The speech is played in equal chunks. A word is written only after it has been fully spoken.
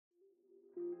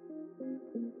And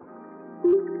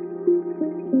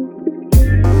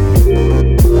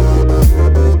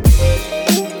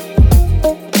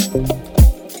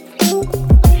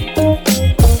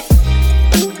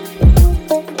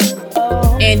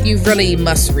you really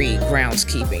must read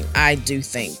Groundskeeping. I do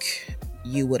think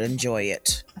you would enjoy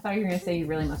it. I thought you were going to say you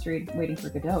really must read Waiting for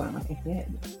Godot, and I'm like, I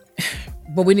did.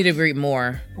 But we need to read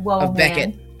more of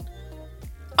Beckett.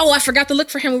 Oh, I forgot to look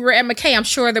for him. We were at McKay. I'm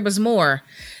sure there was more.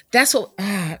 That's what.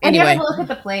 Anyway. And you have to look at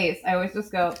the plays. I always just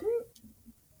go.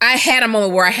 I had a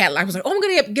moment where I was like, oh, I'm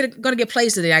gonna get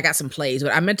plays today. I got some plays,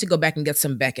 but I meant to go back and get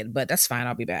some Beckett. But that's fine.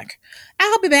 I'll be back.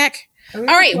 All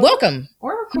right, welcome.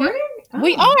 We're recording. Oh.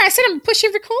 We are. I said I'm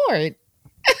pushing record.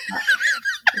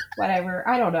 Whatever.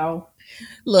 I don't know.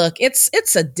 Look, it's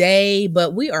a day,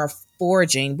 but we are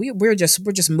foraging. We're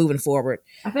just moving forward.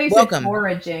 I thought you said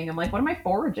foraging. I'm like, what am I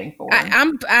foraging for?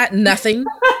 I'm nothing.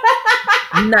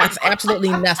 Nothing. Absolutely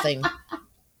nothing.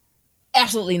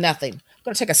 Absolutely nothing. I'm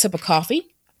gonna take a sip of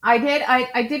coffee. I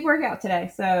did work out today,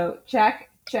 so check.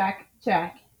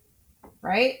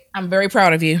 Right? I'm very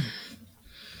proud of you.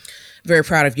 Very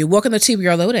proud of you. Welcome to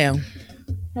TBR Lowdown.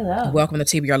 Hello. Welcome to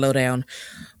TBR Lowdown.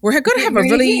 We're going to have a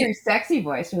really your sexy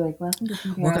voice. You're like, welcome to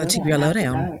TBR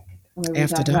Lowdown.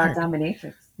 After dark.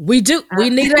 Dominatrix. We do. We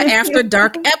need an after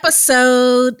dark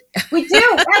episode. We do.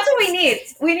 That's what we need.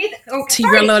 We need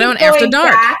TBR Lowdown after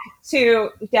dark. Back to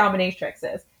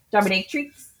dominatrixes,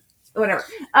 whatever.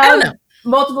 I don't know.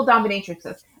 Multiple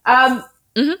dominatrixes.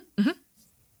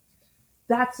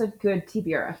 That's a good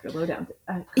TBR after Lowdown.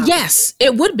 Yes,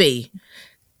 it would be.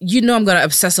 You know, I'm going to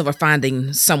obsess over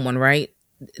finding someone, right?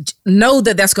 Know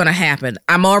that that's going to happen.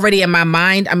 I'm already in my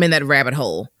mind. I'm in that rabbit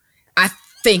hole. I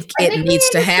think it needs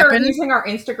to happen. Start using our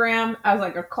Instagram as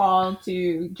like a call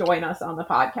to join us on the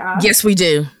podcast. Yes, we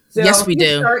do. So yes, we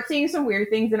do. Start seeing some weird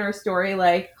things in our story,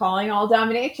 like calling all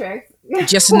dominatrix.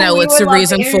 Just know it's a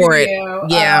reason for it.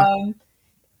 Yeah.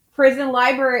 Prison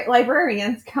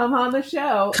librarians come on the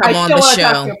show. I still want to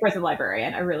talk to a prison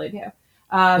librarian. I really do.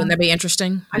 Wouldn't that be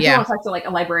interesting? I still want to talk to like a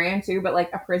librarian too, but like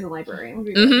a prison librarian would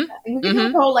be really fun. We could do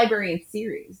the whole librarian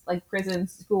series, like prison,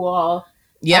 school.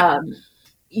 Yeah.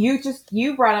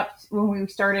 You brought up when we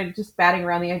started just batting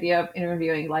around the idea of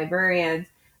interviewing librarians.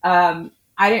 I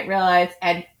didn't realize,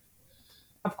 and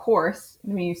of course,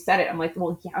 when you said it, I'm like,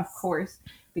 well, yeah, of course,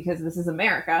 because this is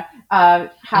America.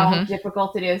 How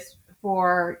difficult it is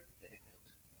for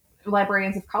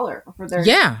librarians of color for their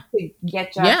to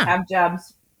get jobs, have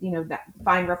jobs, that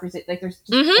find represent, like there's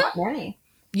just not many.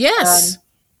 Yes.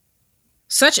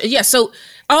 So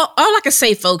all I can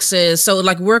say, folks, is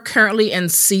like we're currently in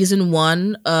season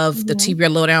 1 of the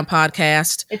TBR Lowdown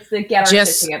podcast. It's the Get Our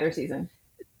Shit Together season.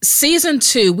 Season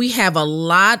 2, we have a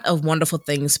lot of wonderful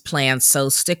things planned, so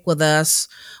stick with us.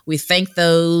 We thank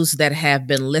those that have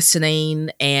been listening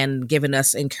and giving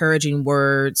us encouraging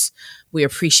words. We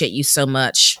appreciate you so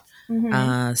much.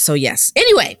 So yes.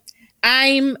 Anyway,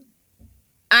 I'm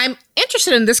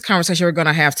interested in this conversation we're going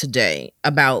to have today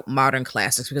about modern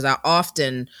classics, because I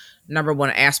often, number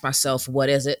one, ask myself, what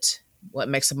is it? What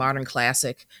makes a modern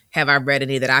classic? Have I read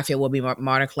any that I feel will be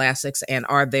modern classics? And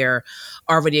are there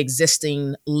already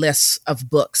existing lists of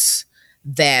books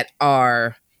that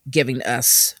are giving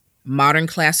us modern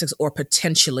classics or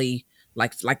potentially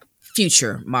like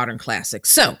future modern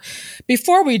classics? So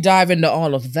before we dive into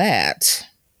all of that,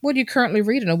 what are you currently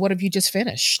reading, or what have you just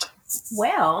finished?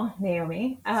 Well,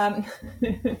 Naomi,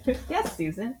 yes,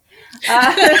 Susan.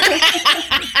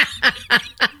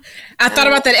 I thought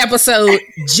about that episode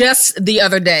just the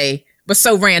other day, but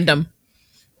so random.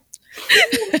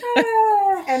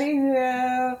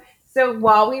 Anywho, so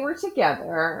while we were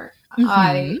together,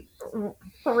 I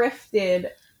thrifted,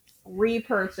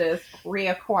 repurchased,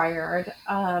 reacquired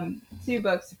 2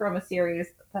 books from a series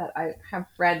that I have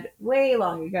read way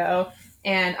long ago.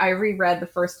 And I reread the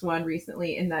first one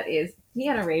recently, and that is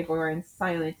Deanna Raybourn's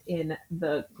Silent in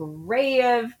the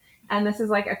Grave. And this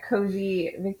is like a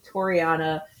cozy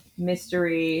Victoriana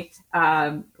mystery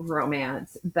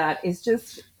romance that is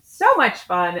just so much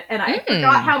fun. And I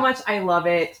forgot how much I love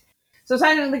it. So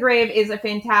Silent in the Grave is a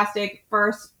fantastic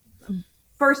first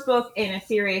book in a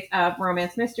series of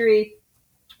romance mystery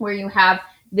where you have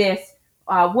this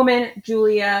woman,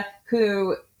 Julia,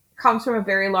 who comes from a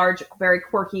very large, very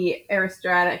quirky,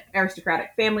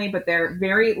 aristocratic family, but they're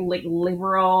very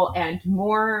liberal and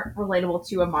more relatable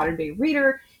to a modern day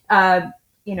reader. Like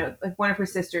one of her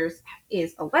sisters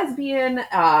is a lesbian.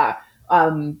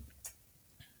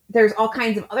 There's all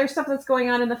kinds of other stuff that's going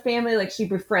on in the family. Like she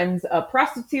befriends a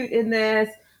prostitute in this.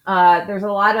 There's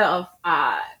a lot of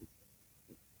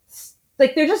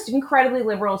they're just incredibly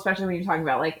liberal, especially when you're talking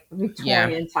about like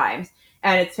Victorian times.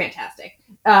 and it's fantastic.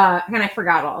 And I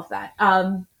forgot all of that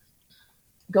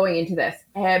going into this,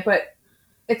 but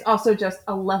it's also just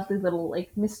a lovely little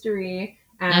like mystery.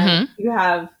 And you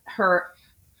have her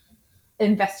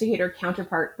investigator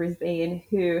counterpart, Brisbane,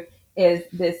 who is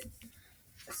this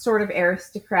sort of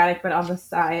aristocratic, but on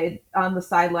the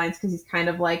sidelines, because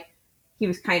he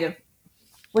was kind of,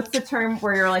 what's the term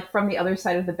where you're like from the other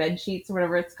side of the bed sheets or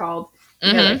whatever it's called.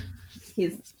 You know, like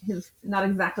he's not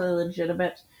exactly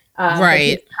legitimate,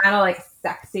 right? Kind of like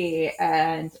sexy,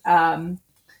 and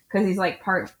because he's like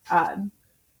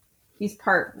he's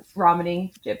part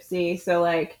Romany gypsy, so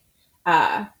like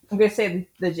I'm gonna say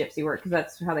the gypsy word because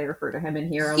that's how they refer to him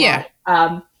in here a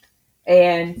lot.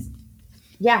 And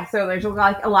yeah, so there's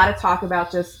like a lot of talk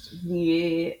about just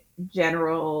the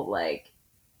general, like,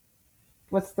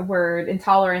 what's the word,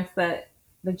 intolerance that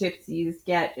the gypsies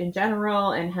get in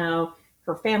general, and how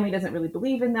her family doesn't really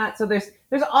believe in that. So there's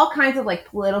all kinds of like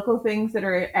political things that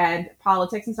are, and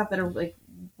politics and stuff that are like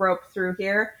roped through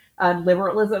here.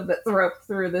 Liberalism that's roped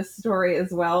through this story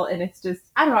as well. And it's just,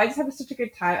 I don't know, I just have such a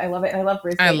good time. I love it. I love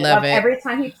Brisbane. I love it. Every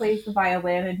time he plays the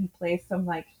violin and he plays some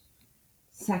like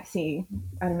sexy,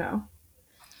 I don't know,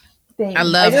 thing. I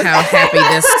love how happy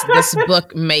this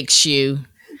book makes you.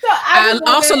 So I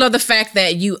also love the fact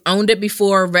that you owned it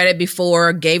before, read it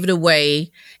before, gave it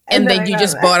away, and then you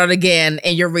just bought it again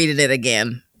and you're reading it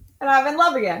again. And I'm in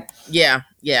love again. Yeah.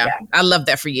 I love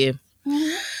that for you.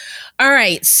 Mm-hmm. All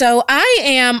right, so I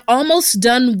am almost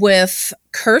done with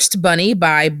Cursed Bunny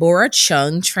by Bora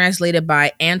Chung, translated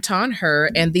by Anton Her,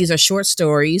 and these are short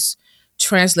stories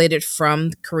translated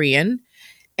from Korean.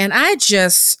 And I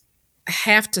just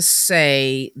have to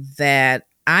say that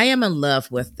I am in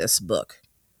love with this book.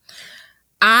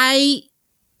 They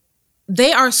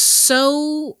are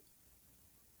so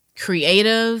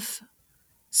creative.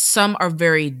 Some are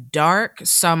very dark.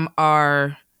 Some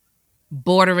are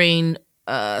bordering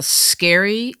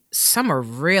scary. Some are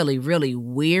really, really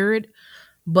weird.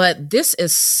 But this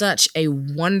is such a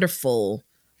wonderful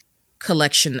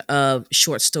collection of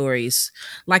short stories.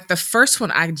 Like the first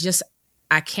one, I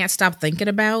can't stop thinking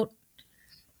about.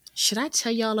 Should I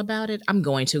tell y'all about it? I'm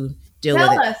going to deal with it.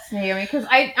 Tell us, Naomi, because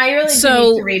I really do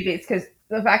need to read these, because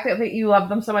the fact that you love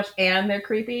them so much and they're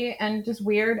creepy and just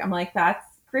weird, I'm like, that's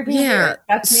creepy. Yeah.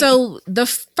 That's me. So the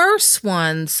first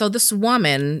one, so this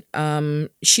woman,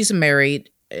 she's married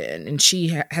and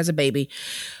she has a baby.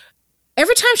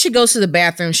 Every time she goes to the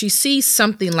bathroom, she sees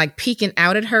something like peeking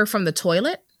out at her from the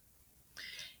toilet.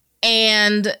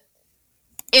 And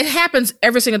it happens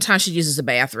every single time she uses the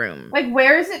bathroom. Like,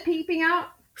 where is it peeping out?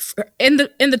 In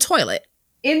the toilet.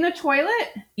 In the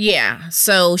toilet? Yeah.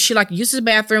 So she like uses the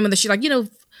bathroom and then she like,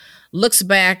 looks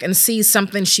back and sees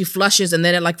something, she flushes, and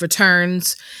then it like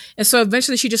returns. And so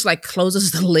eventually she just like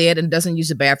closes the lid and doesn't use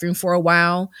the bathroom for a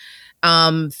while,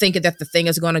 thinking that the thing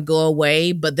is going to go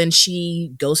away. But then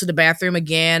she goes to the bathroom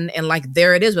again and like,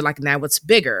 there it is, but like now it's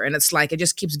bigger. And it's like, it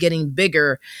just keeps getting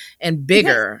bigger and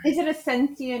bigger. Is it a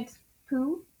sentient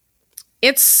poo?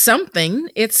 It's something.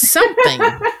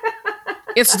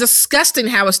 It's disgusting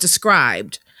how it's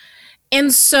described.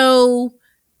 And so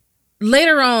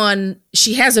later on,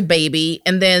 she has a baby.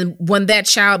 And then when that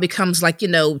child becomes like,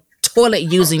 toilet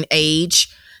using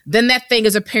age, then that thing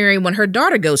is appearing when her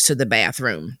daughter goes to the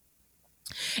bathroom.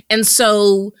 And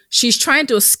so she's trying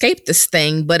to escape this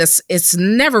thing, but it's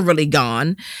never really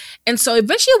gone. And so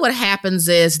eventually what happens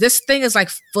is this thing is like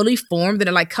fully formed and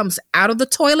it like comes out of the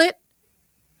toilet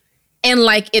and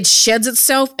like it sheds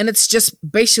itself and it's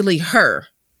just basically her.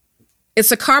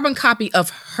 It's a carbon copy of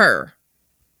her.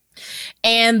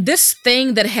 And this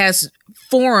thing that has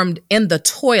formed in the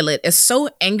toilet is so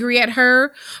angry at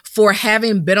her for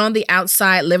having been on the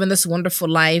outside, living this wonderful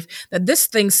life, that this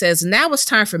thing says, now it's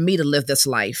time for me to live this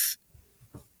life.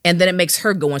 And then it makes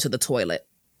her go into the toilet.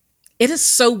 It is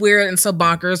so weird and so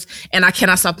bonkers, and I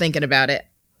cannot stop thinking about it.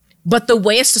 But the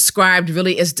way it's described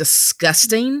really is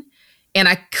disgusting, and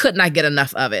I could not get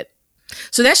enough of it.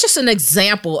 So that's just an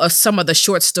example of some of the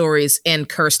short stories in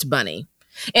Cursed Bunny.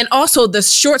 And also the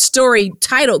short story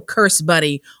titled Cursed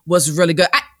Bunny was really good.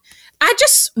 I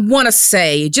just want to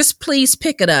say, just please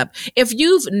pick it up. If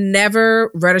you've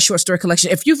never read a short story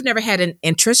collection, if you've never had an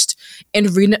interest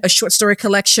in reading a short story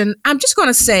collection, I'm just going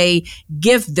to say,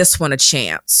 give this one a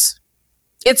chance.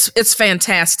 It's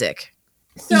fantastic.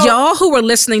 So, y'all who are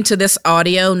listening to this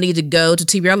audio need to go to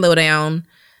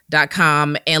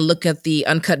TBRLowdown.com and look at the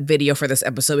uncut video for this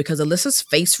episode, because Alyssa's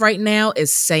face right now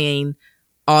is saying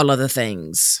all of the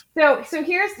things. So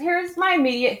here's my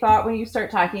immediate thought when you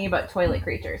start talking about toilet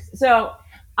creatures. So,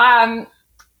 my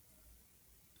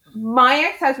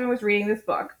ex-husband was reading this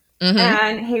book,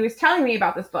 And he was telling me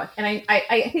about this book, and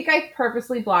I think I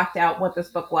purposely blocked out what this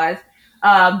book was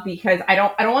because I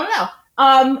don't want to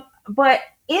know. But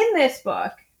in this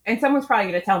book, and someone's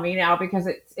probably going to tell me now because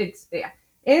it's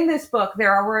in this book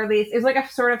there were these. It's like a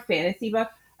sort of fantasy book,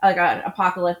 like an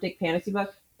apocalyptic fantasy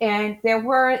book, and there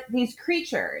were these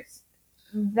creatures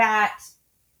that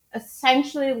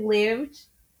essentially lived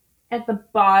at the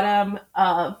bottom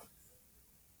of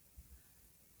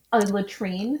a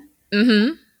latrine.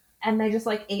 And they just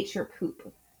like ate your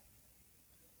poop.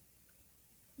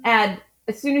 And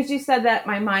as soon as you said that,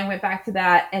 my mind went back to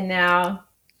that. And now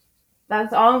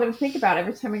that's all I'm going to think about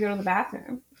every time I go to the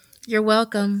bathroom. You're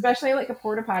welcome. Especially like a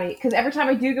porta potty. Because every time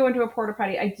I do go into a porta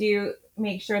potty, I do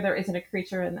make sure there isn't a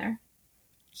creature in there.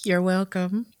 You're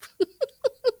welcome.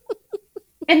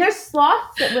 And there's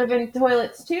sloths that live in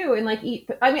toilets too and like eat.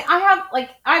 I mean,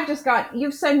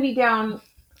 you've sent me down.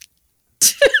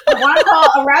 I want to call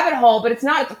it a rabbit hole, but it's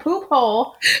not. It's a poop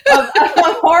hole of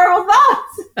horrible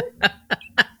thoughts.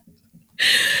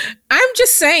 I'm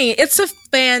just saying, it's a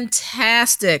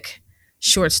fantastic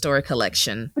short story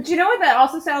collection. But you know what that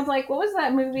also sounds like? What was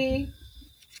that movie?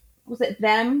 Was it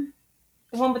Them?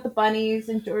 The one with the bunnies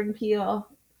and Jordan Peele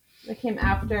that came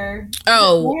after.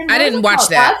 Oh, I didn't watch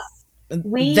that. I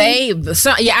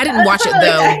didn't watch it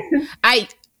though.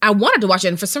 I wanted to watch it,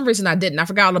 and for some reason I didn't. I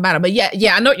forgot all about it. But yeah,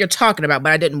 I know what you're talking about,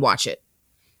 but I didn't watch it.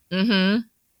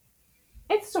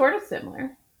 It's sort of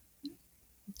similar.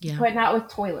 Yeah. But not with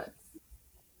toilets.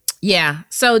 Yeah.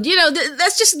 So,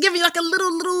 let's just give you like a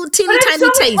little teeny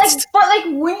tiny taste. But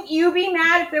wouldn't you be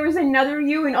mad if there was another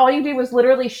you and all you did was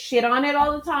literally shit on it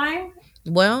all the time?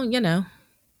 Well,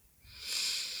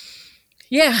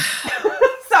 Yeah.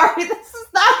 Sorry, this is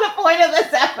not the point of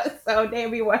this episode,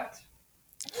 Amy. What?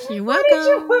 You're welcome. Why did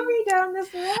you put me down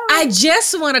this road? I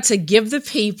just wanted to give the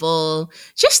people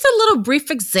just a little brief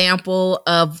example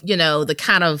of, the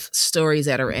kind of stories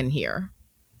that are in here.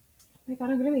 Oh my God,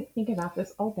 I'm going to be thinking about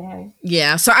this all day.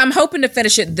 Yeah, so I'm hoping to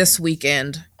finish it this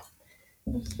weekend.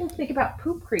 I'm just going to think about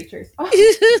poop creatures.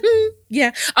 Oh.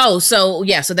 Yeah. Oh, so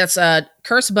that's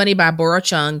Cursed Bunny by Bora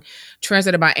Chung,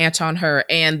 translated by Anton Her,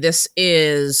 and this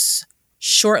is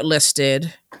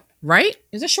shortlisted, right?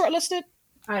 Is it shortlisted?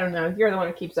 I don't know. You're the one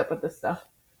who keeps up with this stuff.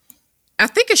 I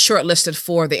think it's shortlisted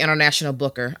for the International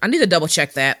Booker. I need to double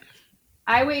check that.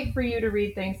 I wait for you to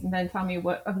read things and then tell me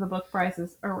what of the book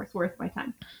prizes are worth my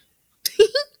time.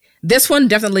 This one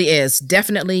definitely is.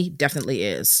 Definitely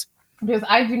is. Because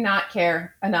I do not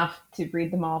care enough to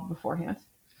read them all beforehand.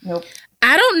 Nope.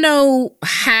 I don't know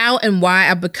how and why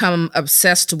I've become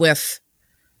obsessed with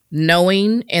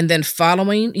knowing and then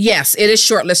following. Yes, it is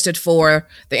shortlisted for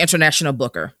the International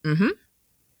Booker.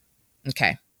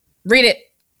 Okay. Read it,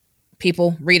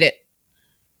 people. Read it.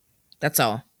 That's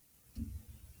all.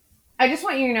 I just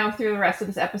want you to know through the rest of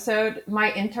this episode,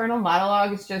 my internal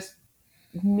monologue is just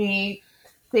me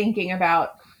thinking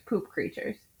about poop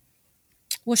creatures.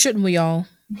 Well, shouldn't we all?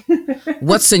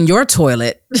 What's in your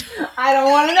toilet? I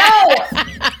don't want to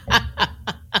know.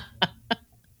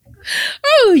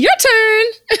 Oh, your turn.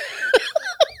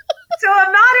 So a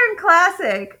modern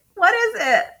classic. What is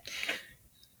it?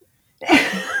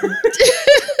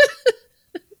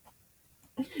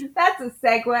 That's a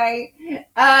segue.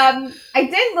 I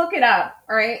did look it up,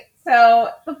 all right? So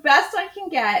the best I can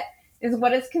get is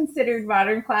what is considered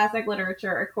modern classic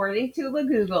literature, according to the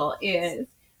Google, is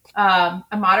a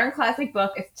modern classic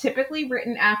book is typically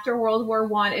written after World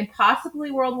War I and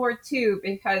possibly World War II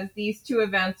because these two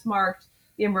events marked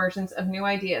the emergence of new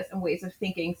ideas and ways of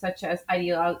thinking, such as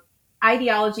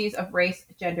ideologies of race,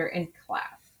 gender, and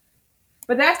class.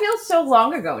 But that feels so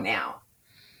long ago now.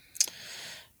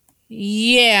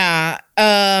 Yeah.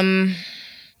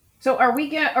 So are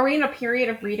we in a period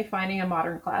of redefining a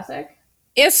modern classic?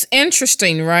 It's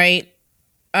interesting, right?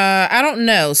 I don't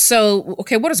know. So,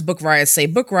 okay, what does Book Riot say?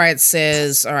 Book Riot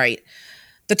says, all right,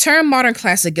 the term modern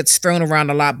classic gets thrown around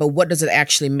a lot, but what does it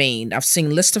actually mean? I've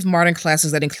seen lists of modern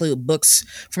classics that include books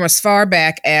from as far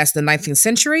back as the 19th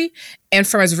century and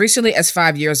from as recently as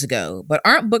 5 years ago. But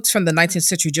aren't books from the 19th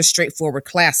century just straightforward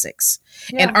classics?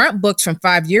 Yeah. And aren't books from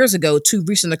 5 years ago too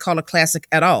recent to call a classic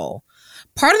at all?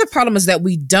 Part of the problem is that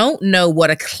we don't know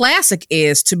what a classic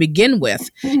is to begin with,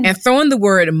 and throwing the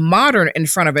word modern in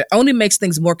front of it only makes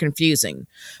things more confusing.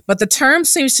 But the term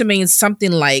seems to mean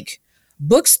something like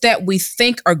books that we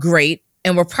think are great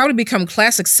and will probably become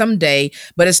classics someday,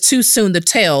 but it's too soon to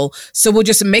tell. So we'll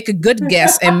just make a good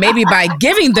guess, and maybe by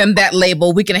giving them that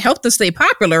label, we can help them stay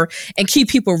popular and keep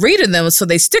people reading them so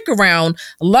they stick around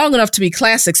long enough to be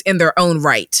classics in their own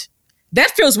right.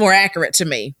 That feels more accurate to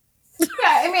me. Yeah,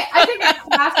 I mean, I think a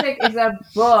classic is a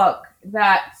book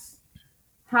that's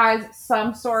has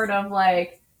some sort of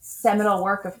like seminal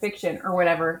work of fiction or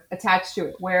whatever attached to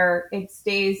it, where it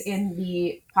stays in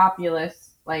the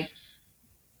populace, like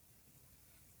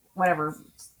whatever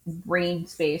brain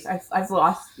space. I've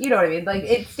lost, you know what I mean? Like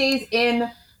it stays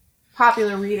in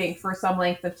popular reading for some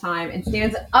length of time and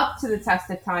stands up to the test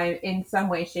of time in some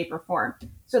way, shape, or form.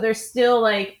 So there's still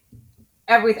like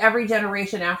with every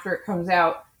generation after it comes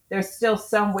out, there's still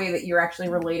some way that you're actually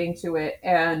relating to it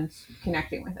and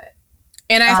connecting with it.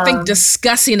 And I think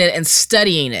discussing it and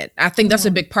studying it, I think that's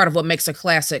a big part of what makes a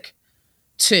classic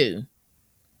too.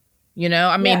 You know,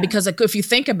 I mean, because like, if you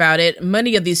think about it,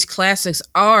 many of these classics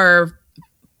are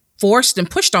forced and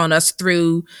pushed on us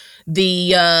through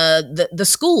the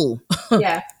school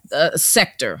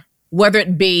sector, whether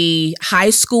it be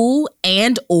high school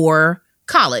and or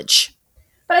college.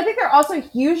 But I think they're also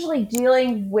usually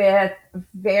dealing with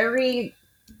very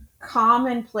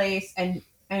commonplace and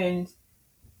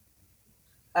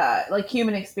like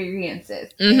human experiences,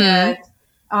 and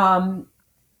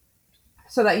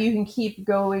so that you can keep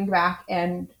going back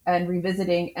and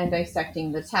revisiting and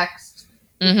dissecting the text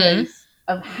because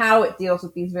of how it deals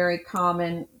with these very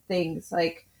common things.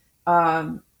 Like,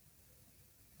 you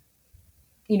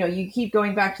know, you keep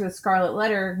going back to the Scarlet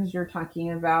Letter because you're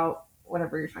talking about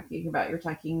whatever you're talking about. You're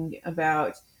talking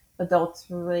about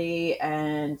adultery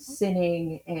and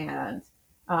sinning and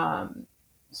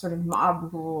sort of mob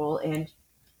rule and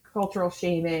cultural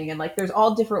shaming, and like there's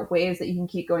all different ways that you can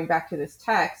keep going back to this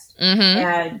text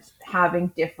and having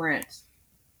different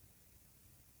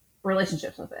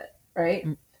relationships with it, right?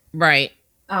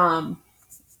 And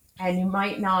you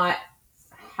might not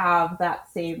have that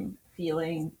same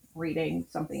feeling reading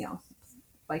something else,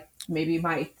 like maybe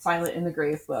my Silent in the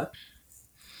Grave book.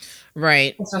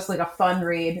 Right. It's just like a fun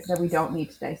read that we don't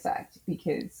need to dissect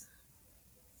because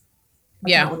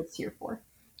that's not what it's here for.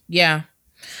 Yeah.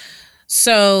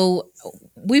 So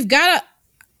we've got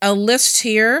a list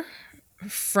here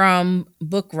from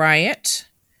Book Riot,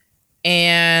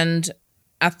 and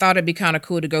I thought it'd be kind of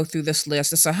cool to go through this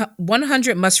list. It's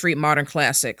 100 must-read modern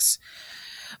classics.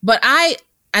 But I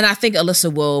think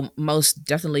Alyssa will most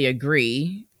definitely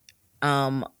agree.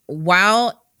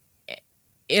 While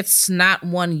it's not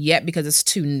one yet because it's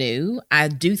too new, I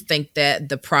do think that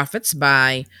The Prophets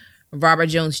by Robert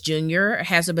Jones Jr.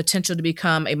 has the potential to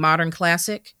become a modern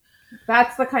classic.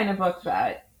 That's the kind of book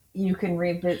that you can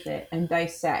revisit and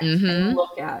dissect and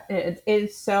look at. It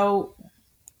is so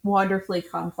wonderfully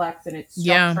complex in its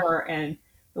structure and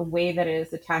the way that it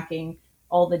is attacking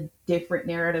all the different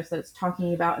narratives that it's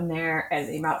talking about in there, and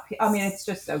the amount. I mean, it's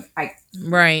just so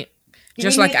right.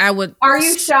 Just like I would. Are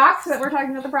you shocked that we're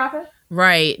talking about The Prophet?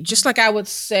 Right. Just like I would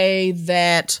say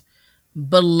that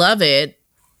Beloved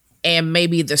and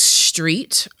maybe The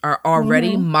Street are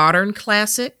already modern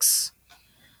classics.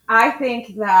 I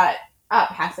think that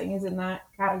Passing is in that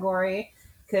category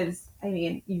because I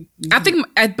mean, I think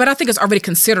it's already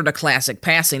considered a classic.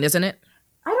 Passing, isn't it?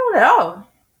 I don't know.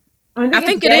 I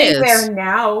think it is there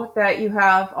now that you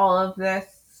have all of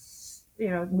this, you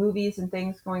know, movies and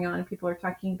things going on, and people are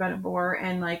talking about it more,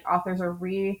 and like authors are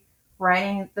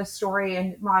rewriting the story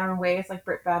in modern ways, like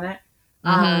Britt Bennett.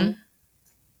 I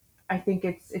think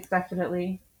it's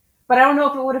definitely, but I don't know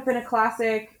if it would have been a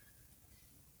classic.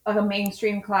 Like a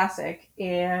mainstream classic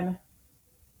in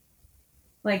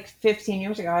like 15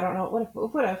 years ago. I don't know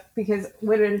what would have, because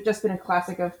would it have just been a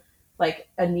classic of like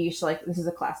a niche, like this is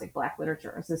a classic Black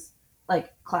literature? Is this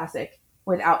like classic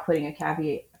without putting a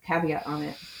caveat on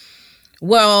it?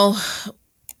 Well,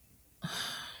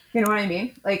 you know what I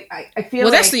mean? Like I feel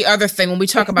well, that's the other thing when we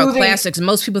talk about classics.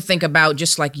 Most people think about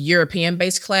just like European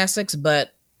based classics,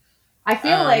 but I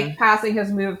feel like Passing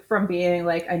has moved from being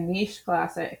like a niche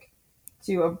classic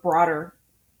to a broader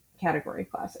category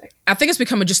classic. I think it's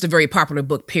become just a very popular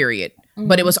book, period.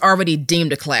 But it was already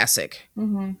deemed a classic.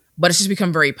 But it's just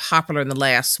become very popular in the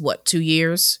last, 2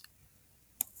 years?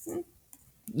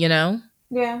 You know?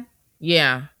 Yeah.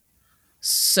 Yeah.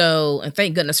 So, and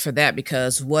thank goodness for that,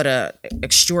 because what a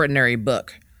extraordinary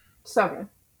book. So good.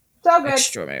 So good.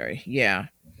 Extraordinary. Yeah.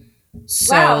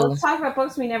 So, wow, let's talk about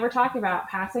books we never talk about.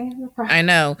 Passing in the Prophet. I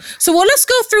know. So, well, let's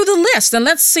go through the list and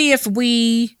let's see if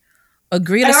we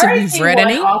agree. Let's see if we've read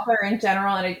any. Author in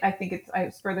general, and I think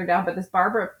it's further down, but this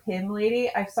Barbara Pym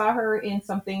lady, I saw her in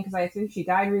something because I assume she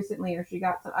died recently or she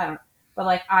got some, I don't know. But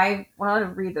like, I wanted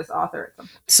to read this author at some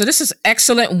point. So this is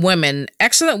Excellent Women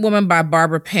by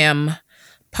Barbara Pym,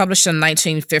 published in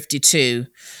 1952.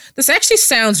 This actually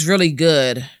sounds really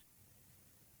good.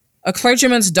 A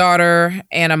clergyman's daughter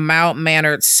and a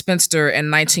mild-mannered spinster in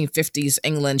 1950s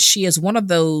England, she is one of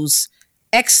those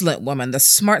excellent women, the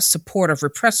smart support of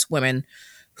repressed women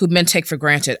who men take for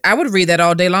granted. I would read that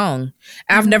all day long.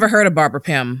 I've never heard of Barbara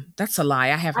Pym. That's a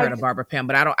lie. I have heard of Barbara Pym,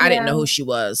 but I didn't know who she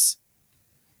was.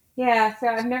 Yeah, so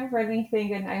I've never read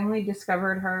anything, and I only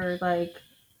discovered her, like,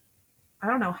 I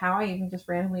don't know how I even just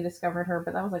randomly discovered her,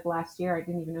 but that was like last year. I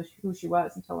didn't even know who she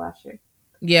was until last year.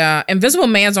 Yeah, Invisible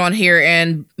Man's on here,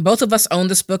 and both of us own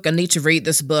this book and need to read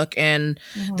this book, and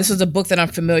this is a book that I'm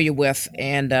familiar with,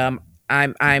 and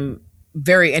I'm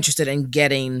very interested in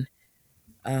getting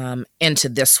into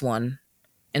this one,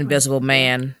 Invisible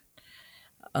Man.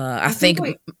 I think.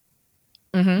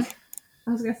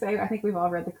 I was gonna say I think we've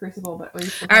all read The Crucible, but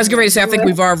I was going to say I think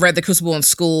we've all read The Crucible in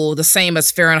school, the same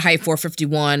as Fahrenheit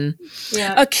 451.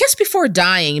 Yeah, A Kiss Before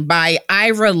Dying by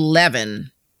Ira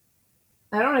Levin.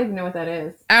 I don't even know what that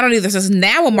is. I don't either. This is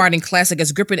now a modern classic,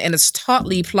 as gripping in its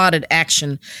tautly plotted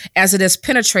action as it is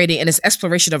penetrating in its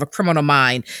exploration of a criminal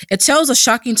mind. It tells a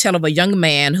shocking tale of a young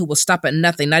man who will stop at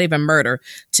nothing, not even murder,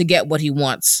 to get what he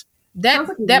wants.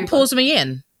 That pulls me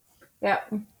in. Yeah.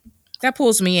 That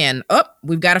pulls me in. Oh,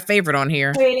 we've got a favorite on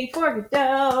here. Waiting for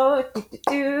Godot.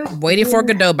 Waiting for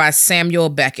Godot by Samuel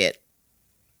Beckett.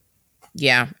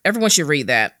 Yeah, everyone should read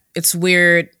that. It's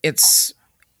weird. It's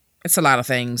a lot of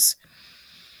things.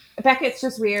 Beckett's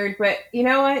just weird, but you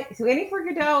know what? Waiting for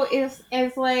Godot is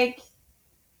like,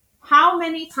 how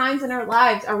many times in our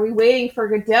lives are we waiting for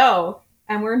Godot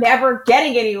and we're never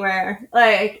getting anywhere?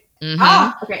 Like,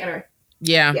 okay, anyway.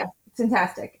 Yeah, it's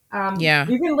fantastic. Yeah,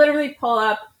 you can literally pull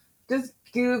up, just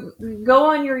go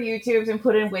on your YouTubes and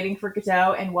put in Waiting for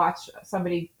Godot and watch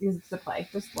somebody do the play.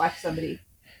 Just watch somebody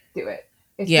do it.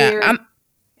 It's weird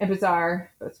and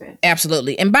bizarre, but it's fantastic.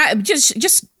 Absolutely. And buy and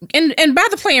buy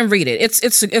the play and read it.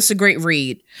 It's a great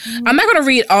read. I'm not going to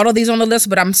read all of these on the list,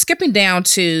 but I'm skipping down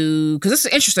to, because this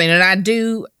is interesting, and I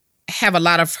do have a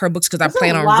lot of her books because I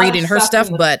plan on reading her stuff.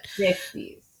 But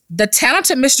 60s. The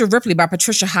Talented Mr. Ripley by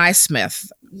Patricia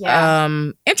Highsmith.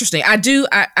 Yeah. Interesting. I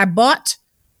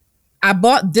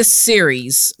bought this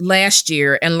series last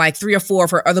year, and like 3 or 4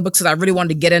 of her other books that I really wanted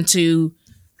to get into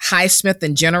Highsmith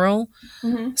in general.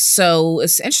 So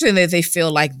it's interesting that they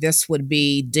feel like this would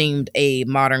be deemed a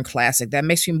modern classic. That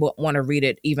makes me want to read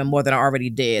it even more than I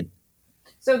already did.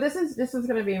 So this is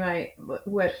going to be my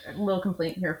little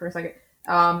complaint here for a second,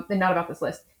 and not about this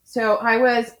list. So I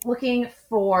was looking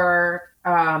for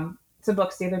some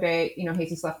books the other day. You know,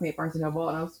 Hasty left me at Barnes & Noble,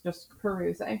 and I was just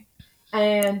perusing.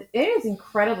 And it is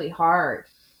incredibly hard,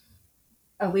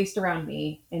 at least around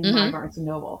me in my Barnes &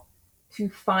 Noble, to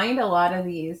find a lot of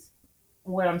these,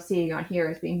 what I'm seeing on here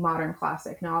as being modern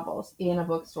classic novels in a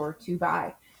bookstore to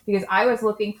buy. Because I was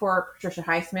looking for Patricia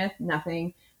Highsmith,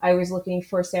 nothing. I was looking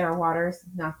for Sarah Waters,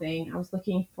 nothing. I was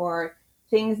looking for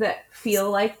things that feel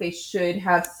like they should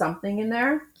have something in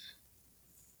there.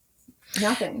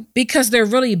 Nothing. Because they're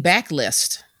really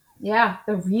backlist. Yeah,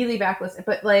 they're really backlist.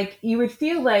 But like, you would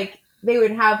feel like they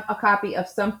would have a copy of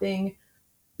something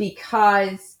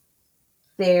because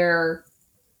they're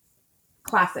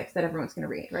classics that everyone's going to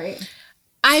read, right?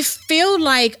 I feel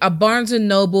like a Barnes &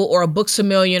 Noble or a Books A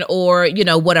Million or, you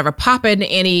know, whatever, pop in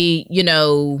any, you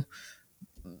know,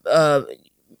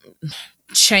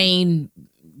 chain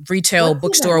retail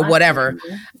bookstore or whatever.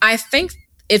 I think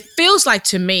it feels like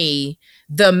to me,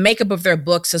 the makeup of their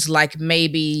books is like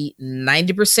maybe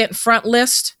 90% front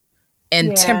list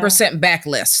and 10% back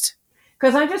list.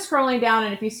 Because I'm just scrolling down,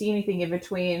 and if you see anything in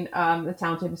between The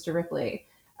Talented Mr. Ripley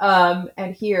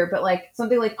and here, but like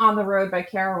something like On the Road by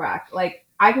Kerouac, like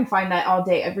I can find that all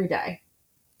day, every day.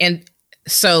 And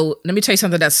so let me tell you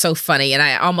something that's so funny, and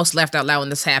I almost laughed out loud when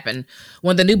this happened.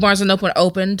 When the new Barnes & Noble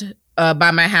opened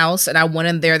by my house, and I went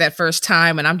in there that first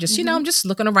time, and I'm just, you know, I'm just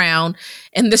looking around,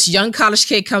 and this young college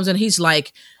kid comes in, he's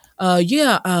like,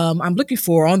 I'm looking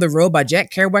for On the Road by Jack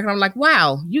Kerouac. And I'm like,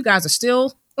 wow, you guys are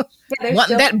still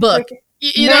wanting that book.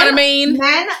 You know what I mean?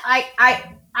 Then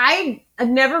I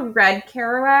never read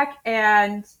Kerouac,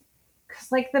 and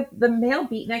because like the male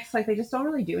beatniks, like they just don't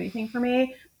really do anything for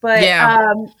me. But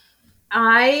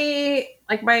I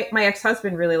like my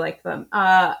ex-husband really liked them.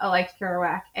 I liked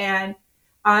Kerouac, and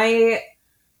I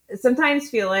sometimes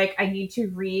feel like I need to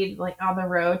read like On the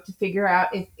Road to figure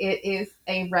out if it is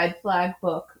a red flag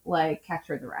book like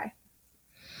Catcher in the Rye.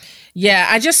 Yeah,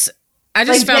 I just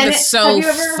like found it so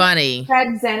funny.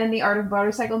 Read Zen and the Art of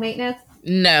Motorcycle Maintenance?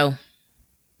 No.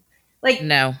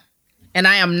 No. And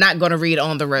I am not going to read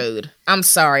On the Road. I'm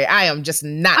sorry. I am just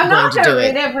not going to do it. I'm not going to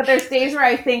read it, but there's days where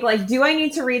I think, like, do I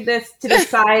need to read this to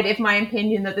decide if my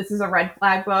opinion that this is a red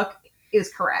flag book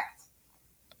is correct?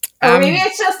 Or maybe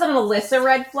it's just an Alyssa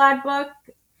red flag book,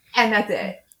 and that's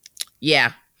it.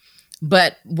 Yeah.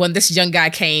 But when this young guy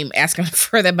came asking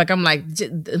for that book, I'm like,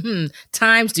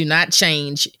 times do not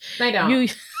change. I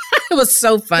don't. It was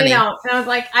so funny. You know, and I was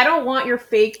like, I don't want your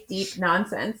fake deep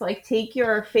nonsense. Like, take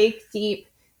your fake deep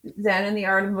Zen and the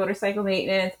Art of Motorcycle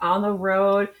Maintenance on the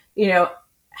road, you know,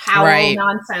 howl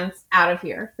nonsense out of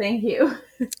here. Thank you.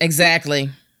 Exactly.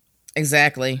 It's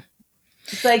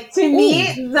like, to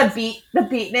me, the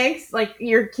beatniks, like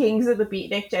your kings of the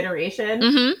beatnik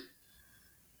generation,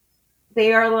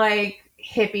 they are like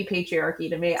hippie patriarchy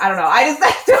to me. I don't know. I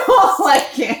don't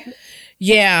like it.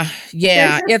 Yeah.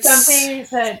 It's something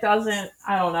that doesn't.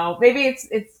 I don't know. Maybe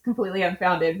it's completely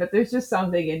unfounded, but there's just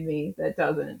something in me that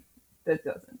doesn't.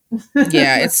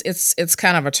 Yeah, it's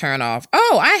kind of a turn off.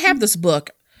 Oh, I have this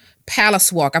book,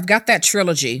 Palace Walk. I've got that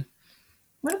trilogy.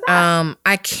 What is that?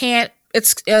 I can't.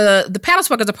 It's the Palace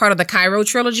Walk is a part of the Cairo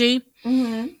trilogy.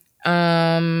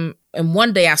 And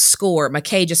one day I scored.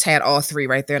 McKay just had all three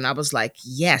right there, and I was like,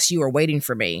 "Yes, you were waiting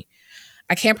for me."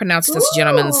 I can't pronounce this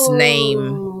gentleman's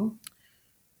name.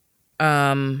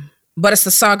 But it's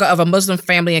the saga of a Muslim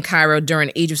family in Cairo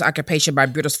during Egypt's occupation by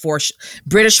British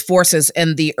forces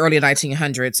in the early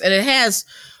 1900s, and it has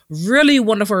really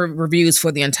wonderful reviews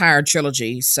for the entire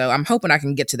trilogy. So I'm hoping I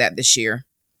can get to that this year.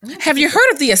 Have you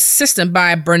heard of The Assistant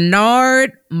by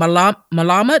Bernard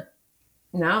Malamud?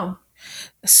 No.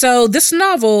 So this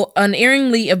novel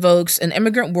unerringly evokes an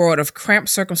immigrant world of cramped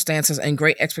circumstances and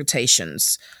great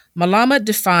expectations. Malamud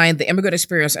defined the immigrant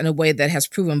experience in a way that has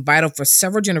proven vital for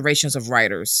several generations of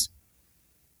writers.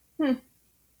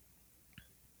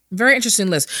 Very interesting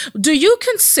list. Do you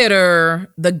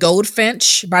consider The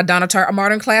Goldfinch by Donna Tartt a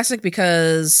modern classic?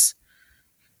 Because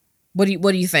what do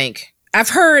you think? I've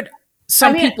heard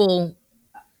people.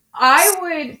 I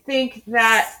would think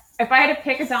that if I had to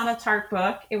pick a Donna Tartt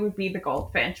book, it would be The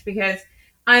Goldfinch, because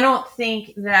I don't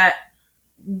think that.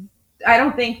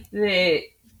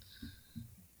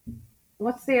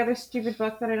 What's the other stupid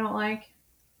book that I don't like?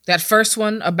 That first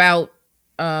one about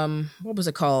what was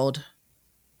it called?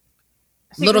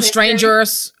 Secret Little History?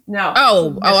 Strangers. No.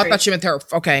 Oh, I thought you meant her.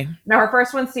 Okay. No, her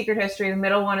first one's Secret History. The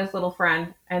middle one is Little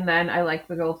Friend, and then I like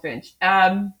The Goldfinch.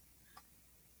 I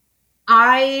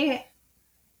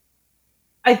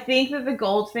think that The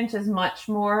Goldfinch is much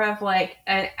more of like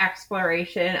an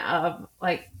exploration of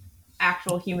like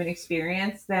actual human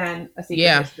experience than a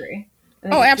Secret History.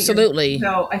 Oh, absolutely.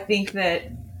 So I think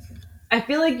that I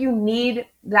feel like you need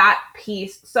that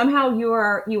piece. Somehow you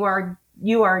are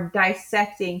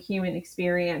dissecting human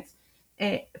experience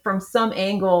from some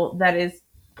angle that is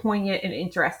poignant and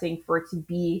interesting for it to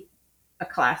be a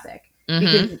classic.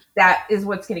 Because that is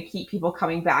what's going to keep people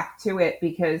coming back to it,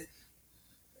 because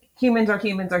humans are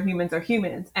humans are humans are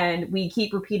humans, and we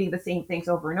keep repeating the same things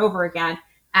over and over again.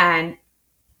 And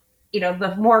you know,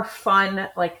 the more fun,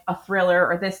 like a thriller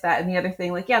or this, that, and the other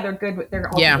thing, like, yeah, they're good, but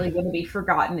they're ultimately going to be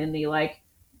forgotten in the like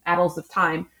annals of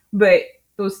time. But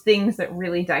those things that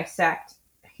really dissect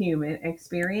human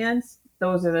experience,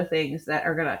 those are the things that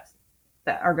are gonna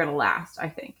last, I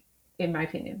think, in my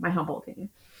opinion, my humble opinion.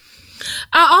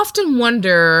 I often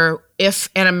wonder if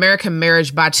An American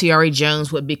Marriage by Tayari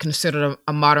Jones would be considered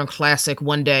a modern classic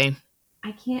one day.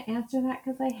 I can't answer that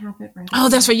because I haven't read it. Oh,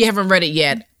 that's right. You haven't read it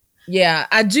yet. Yeah,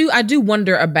 I do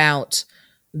wonder about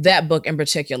that book in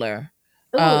particular.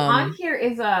 On here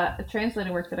is a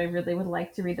translated work that I really would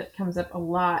like to read that comes up a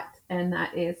lot, and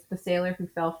that is The Sailor Who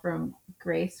Fell from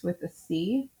Grace with the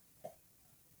Sea.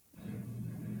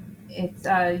 It's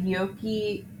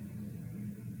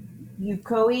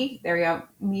Yukoi, there we go,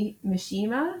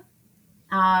 Mishima.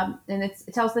 And it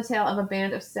tells the tale of a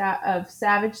band of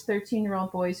savage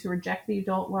 13-year-old boys who reject the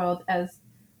adult world as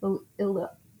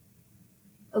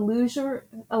illusory.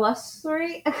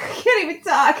 I can't even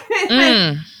talk.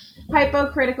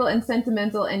 Hypocritical and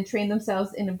sentimental, and train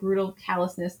themselves in a brutal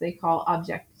callousness they call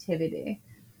objectivity.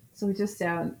 So we just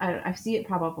sound. I see it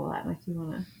pop up a lot. And I do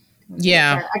want to.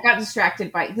 Yeah. I got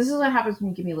distracted by. This is what happens when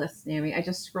you give me lists, Naomi. I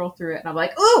just scroll through it and I'm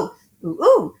like, ooh, ooh,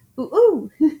 ooh, ooh,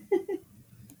 ooh.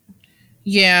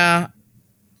 Yeah.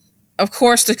 Of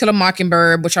course, To Kill a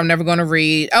Mockingbird, which I'm never going to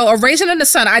read. Oh, A Raisin in the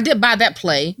Sun. I did buy that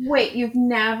play. Wait, you've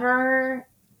never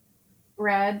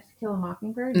read To Kill a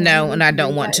Mockingbird? No, and I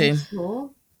don't want to.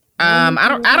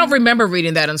 I don't remember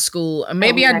reading that in school.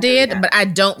 Maybe I did, but I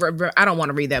don't want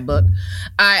to read that book.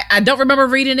 I don't remember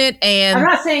reading it, and I'm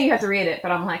not saying you have to read it,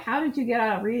 but I'm like, how did you get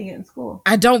out of reading it in school?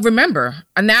 I don't remember.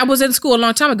 And I was in school a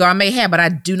long time ago. I may have, but I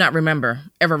do not remember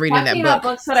ever reading that book. About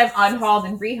books that I've unhauled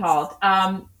and rehauled.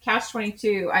 Catch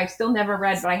 22. I still never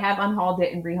read, but I have unhauled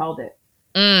it and rehauled it.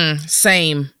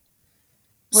 Same.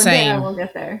 One day I will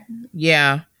get there.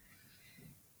 Yeah.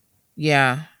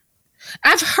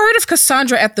 I've heard of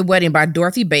Cassandra at the Wedding by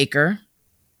Dorothy Baker.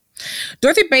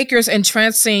 Dorothy Baker's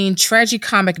entrancing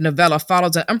tragicomic novella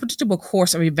follows an unpredictable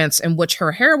course of events in which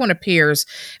her heroine appears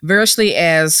variously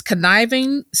as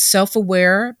conniving, self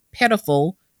aware,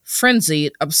 pitiful,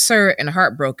 frenzied, absurd, and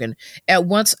heartbroken, at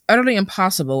once utterly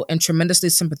impossible and tremendously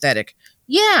sympathetic.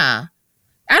 Yeah.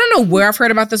 I don't know where I've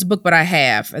heard about this book, but I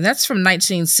have. And that's from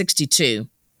 1962.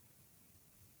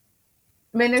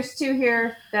 I mean, there's two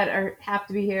here that have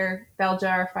to be here. Bell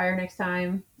Jar, Fire Next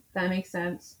Time. That makes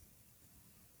sense.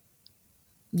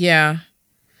 Yeah.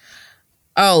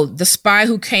 Oh, The Spy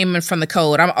Who Came in from the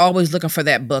Cold. I'm always looking for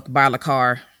that book by Le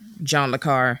Carre, John Le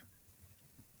Carre.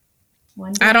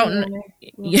 I don't know.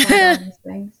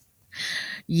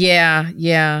 Yeah.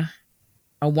 Yeah.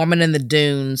 A Woman in the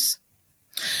Dunes.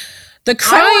 The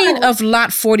Crying of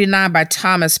Lot 49 by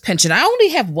Thomas Pynchon. I only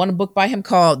have one book by him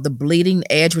called The Bleeding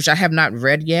Edge, which I have not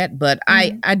read yet, but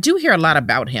I do hear a lot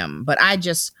about him, but I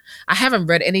haven't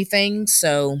read anything,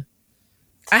 so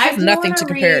I have nothing to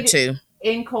compare it to.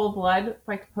 In Cold Blood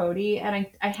by Capote, and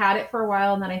I had it for a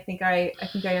while, and then I think I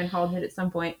unhauled it at some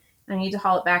point, and I need to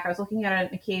haul it back. I was looking at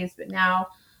it at McKay's, but now,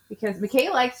 because McKay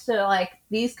likes to like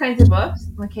these kinds of books,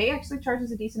 McKay actually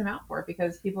charges a decent amount for it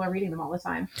because people are reading them all the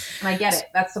time, and I get it.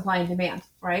 That's supply and demand,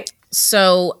 right?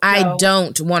 So I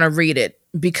don't want to read it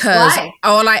because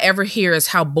all I ever hear is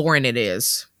how boring it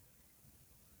is.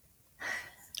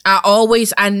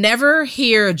 I never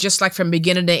hear just like from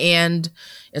beginning to end,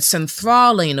 it's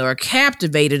enthralling or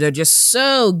captivated or just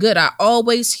so good. I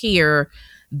always hear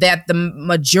that the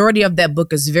majority of that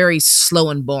book is very slow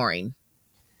and boring.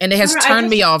 And it has turned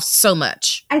me off so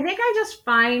much. I think I just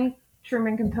find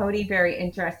Truman Capote very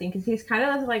interesting because he's kind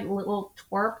of this like little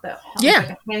twerp that like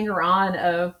a hanger-on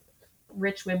of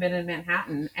rich women in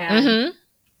Manhattan and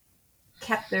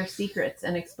kept their secrets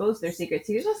and exposed their secrets.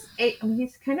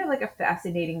 He's kind of like a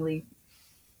fascinatingly.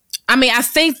 I mean, I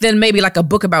think then maybe like a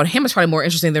book about him is probably more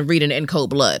interesting than reading In Cold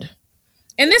Blood.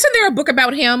 And isn't there a book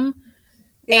about him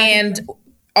and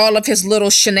all of his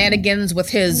little shenanigans with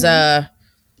his, I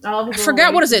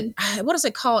forgot, what is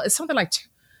it called? It's something like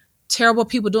terrible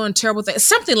people doing terrible things.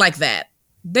 Something like that.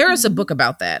 There is a book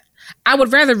about that. I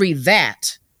would rather read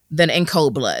that than In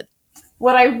Cold Blood.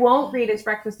 What I won't read is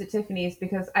Breakfast at Tiffany's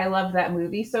because I love that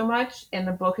movie so much and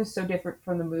the book is so different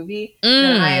from the movie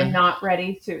that I am not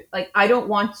ready to, like, I don't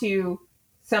want to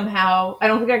somehow, I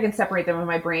don't think I can separate them in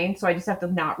my brain, so I just have to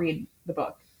not read the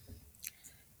book.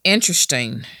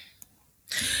 Interesting.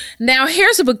 Now,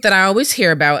 here's a book that I always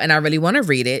hear about and I really want to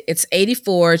read it. It's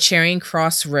 84 Charing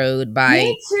Cross Road by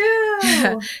Me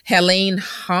too. Helene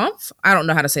Humph. I don't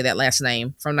know how to say that last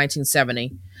name, from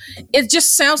 1970. It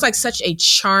just sounds like such a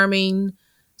charming,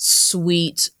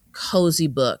 sweet, cozy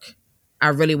book. I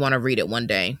really want to read it one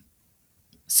day.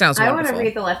 Sounds wonderful. I want to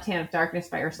read The Left Hand of Darkness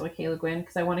by Ursula K. Le Guin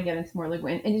because I want to get into more Le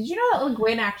Guin. And did you know that Le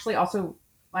Guin actually also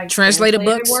like translated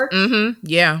books?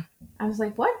 Yeah. I was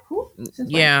like, what? Who?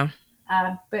 Yeah.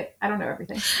 But I don't know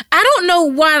everything. I don't know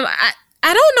why.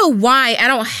 I don't know why I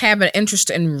don't have an interest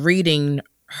in reading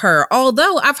her,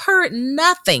 although I've heard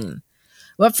nothing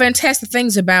but fantastic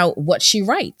things about what she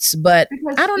writes. But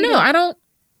because I don't know.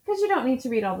 Because you don't need to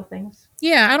read all the things.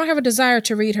 Yeah, I don't have a desire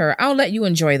to read her. I'll let you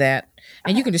enjoy that.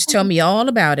 And you can just tell me all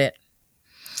about it.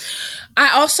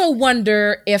 I also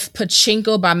wonder if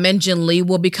Pachinko by Min Jin Lee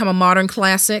will become a modern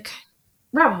classic.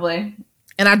 Probably.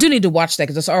 And I do need to watch that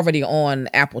because it's already on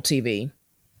Apple TV.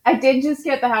 I did just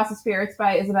get The House of Spirits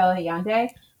by Isabella Allende.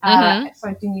 So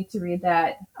I do need to read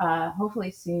that hopefully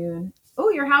soon. Oh,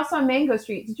 Your House on Mango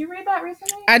Street. Did you read that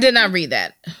recently? I did not read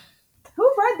that.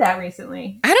 Who read that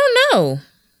recently? I don't know.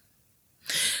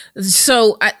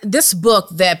 So this book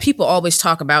that people always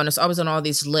talk about, and it's always on all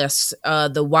these lists,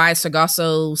 The Why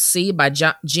Sargasso Sea by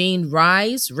Jean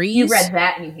Rees. You read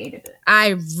that and you hated it.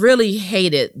 I really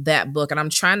hated that book, and I'm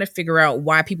trying to figure out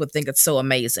why people think it's so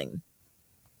amazing.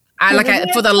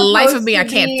 For the life of me, I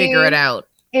can't figure it out.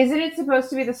 Isn't it supposed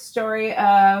to be the story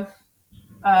of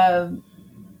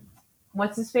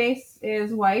what's his face?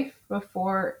 His wife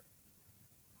before?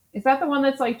 Is that the one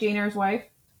that's like Jane Eyre's wife?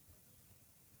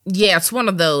 Yeah, it's one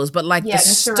of those, but like the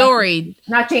story,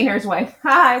 not Jane Eyre's wife.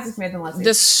 I just made them last week.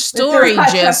 The story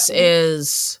just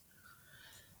is,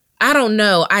 I don't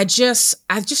know. I just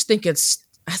think it's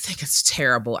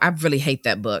terrible. I really hate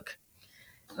that book.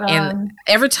 And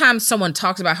every time someone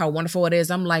talks about how wonderful it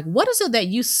is, I'm like, what is it that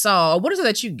you saw? What is it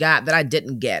that you got that I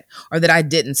didn't get or that I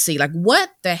didn't see? Like, what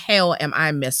the hell am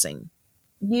I missing?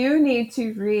 You need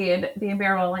to read The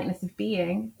Unbearable Lightness of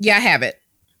Being. Yeah, I have it.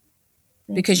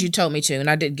 Because you told me to, and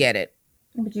I did get it.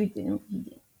 But you didn't.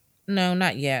 No,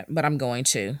 not yet, but I'm going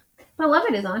to.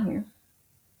 Beloved is on here.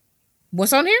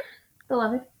 What's on here?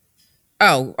 Beloved.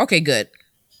 Oh, okay, good.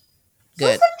 So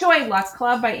it's the Joy Luck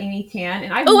Club by Amy Tan,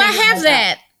 and I have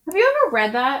that. Have you ever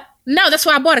read that? No, that's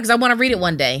why I bought it, because I want to read it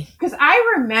one day. Because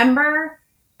I remember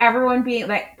everyone being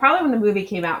like, probably when the movie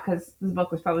came out, because the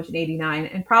book was published in '89,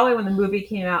 and probably when the movie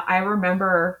came out, I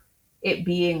remember it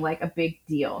being like a big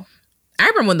deal. I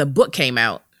remember when the book came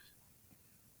out.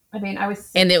 I mean, I was,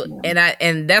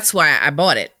 and that's why I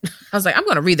bought it. I was like, I'm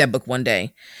going to read that book one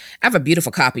day. I have a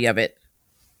beautiful copy of it,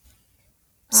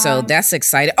 so that's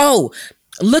exciting. Oh,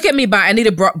 Look at Me by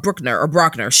Anita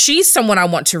Brockner. She's someone I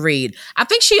want to read. I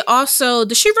think she also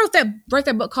write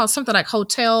that book called something like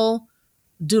Hotel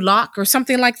du Lac or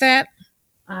something like that.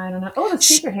 I don't know. Oh, The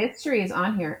Secret History is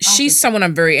on here. She's someone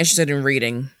I'm very interested in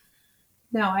reading.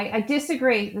 No, I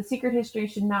disagree. The Secret History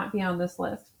should not be on this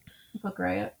list. Book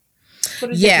Riot.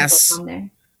 Yes.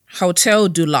 Hotel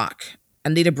du Lac,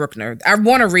 Anita Brockner. I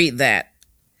want to read that,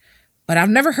 but I've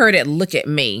never heard it. Look at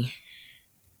Me.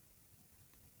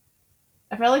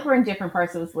 I feel like we're in different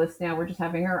parts of this list now. We're just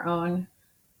having our own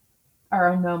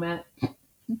moment.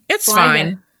 It's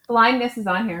fine. Blindness is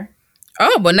on here.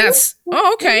 Oh, but that's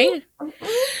okay.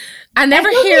 I never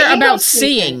hear about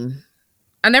Seeing.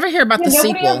 I never hear about the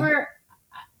sequel.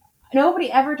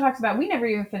 Nobody ever talks about. We never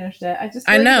even finished it.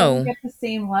 I know. We get the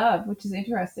same love, which is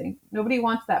interesting. Nobody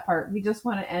wants that part. We just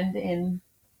want to end in.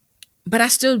 But I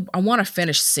want to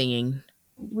finish Seeing.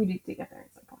 We need to get there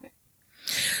at some point.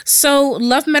 So,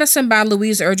 Love Medicine by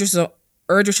Louise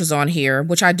Erdrich is on here,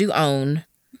 which I do own.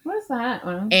 What is that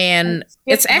one? And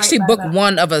it's actually book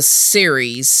one of a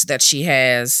series that she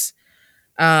has.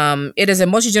 It is a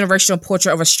multi-generational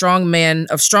portrait of strong men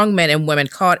and women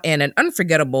caught in an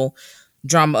unforgettable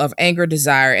drama of anger,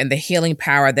 desire, and the healing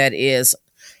power that is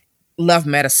love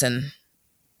medicine.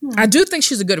 I do think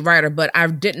she's a good writer, but I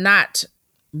did not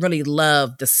really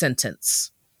love the sentence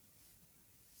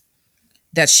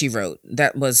that she wrote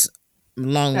that was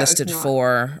longlisted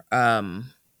for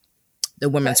the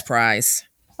Women's Prize.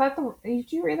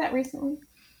 Did you read that recently?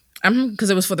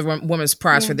 Because it was for the Women's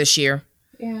Prize for this year.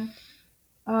 Yeah.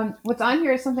 What's on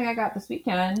here is something I got this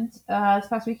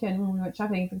past weekend when we went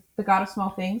shopping. The God of Small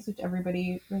Things, which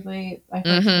everybody really, I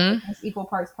think, has equal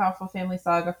parts powerful family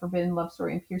saga, forbidden love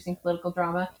story, and piercing political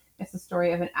drama. It's the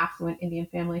story of an affluent Indian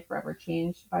family forever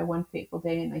changed by one fateful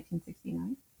day in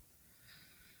 1969.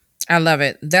 I love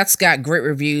it. That's got great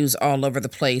reviews all over the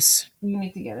place. You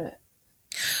need to get it.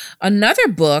 Another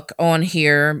book on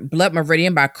here, Blood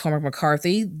Meridian by Cormac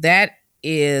McCarthy. That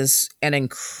is an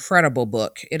incredible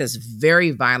book. It is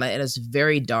very violent. It is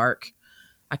very dark.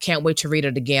 I can't wait to read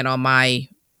it again on my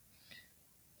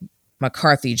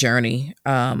McCarthy journey.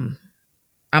 I'm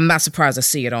not surprised to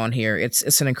see it on here.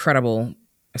 It's an incredible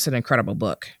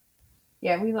book.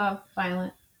 Yeah, we love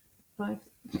violent books.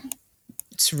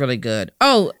 It's really good.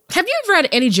 Oh, have you read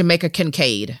any Jamaica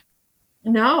Kincaid?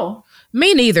 No.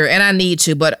 Me neither, and I need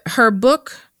to, but her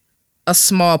book, A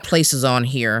Small Place, is on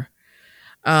here.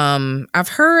 I've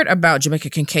heard about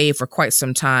Jamaica Kincaid for quite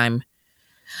some time.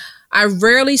 I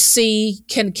rarely see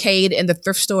Kincaid in the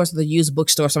thrift stores or the used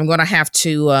bookstore, so I'm going to have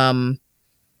to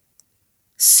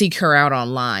seek her out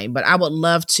online. But I would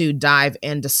love to dive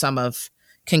into some of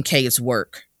Kincaid's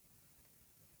work,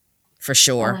 for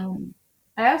sure.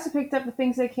 I also picked up The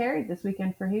Things They Carried this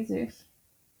weekend for Jesus.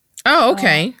 Oh,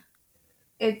 okay.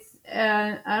 It's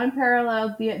an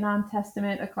unparalleled Vietnam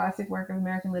testament, a classic work of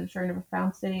American literature and a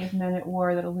profound study of men at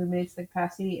war that illuminates the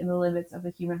capacity and the limits of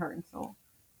the human heart and soul.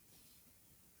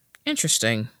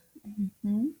 Interesting.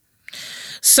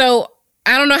 So,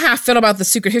 I don't know how I feel about The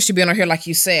Secret History being on here, like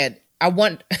you said. I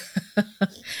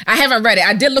haven't read it.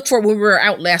 I did look for it when we were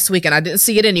out last week, and I didn't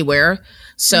see it anywhere.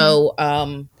 So,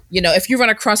 if you run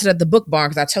across it at the Book Barn,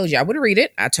 because I told you I would read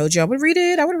it. I told you I would read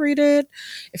it.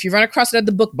 If you run across it at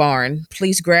the Book Barn,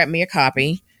 please grab me a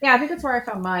copy. Yeah, I think that's where I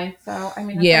found mine. So, I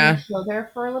mean, I'm going to go there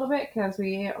for a little bit because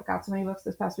we got so many books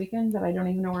this past weekend that I don't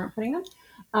even know where I'm putting them.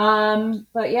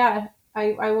 But yeah,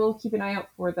 I will keep an eye out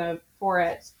for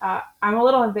it. I'm a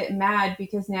little bit mad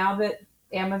because now that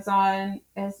Amazon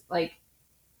is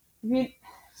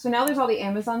so now there's all the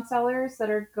Amazon sellers that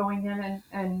are going in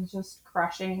and just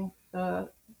crushing the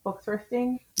book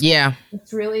thrifting. Yeah,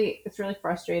 it's really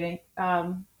frustrating.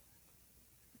 Because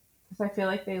I feel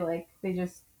like they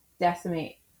just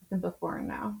decimate the book barn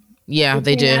now. Yeah,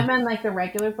 they do. Them and the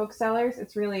regular booksellers,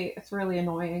 it's really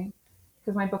annoying.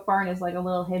 Because my Book Barn is like a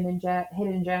little hidden gem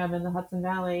in the Hudson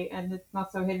Valley, and it's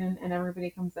not so hidden, and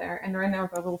everybody comes there, and they're in there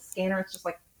with a little scanner. It's just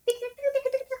like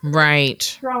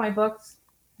right. Draw my books.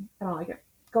 I don't like it.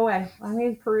 Go away. Let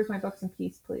me peruse my books in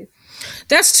peace, please.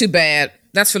 That's too bad.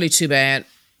 That's really too bad.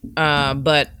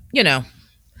 But Well,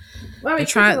 I mean,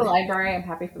 for the library, I'm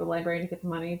happy for the library to get the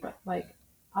money, but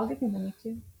I'll give you money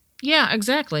too. Yeah,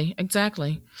 exactly.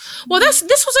 Exactly. Well, this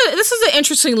is an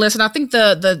interesting list, and I think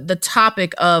the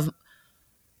topic of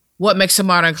what makes a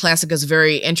modern classic is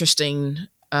very interesting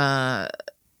uh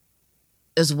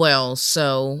as well.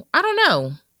 So I don't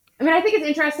know. I mean, I think it's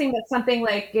interesting that something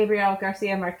like Gabriel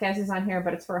Garcia Marquez is on here,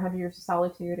 but it's for 100 Years of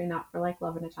Solitude and not for like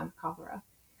Love in a Time of Cholera.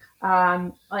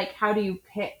 Like, how do you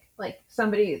pick like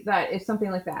somebody that is something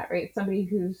like that, right? Somebody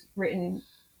who's written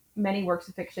many works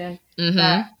of fiction that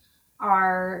Mm-hmm.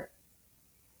 are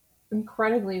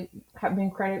have been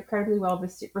incredibly well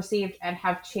received and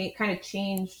have kind of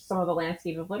changed some of the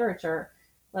landscape of literature.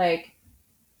 Like,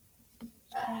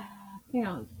 uh,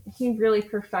 he really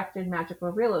perfected magical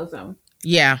realism.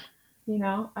 Yeah.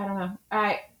 I don't know.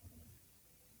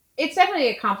 It's definitely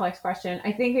a complex question.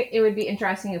 I think it would be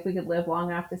interesting if we could live long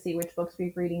enough to see which books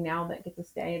we're reading now that get to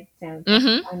stand the test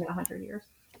Mm-hmm. of time in 100 years.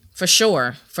 For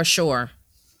sure. For sure.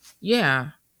 Yeah.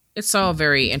 It's all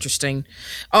very interesting.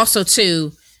 Also,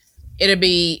 too, it'd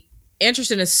be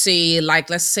interesting to see, like,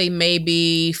 let's say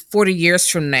maybe 40 years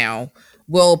from now,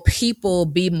 will people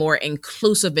be more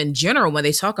inclusive in general when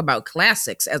they talk about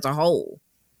classics as a whole?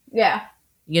 Yeah.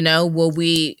 Will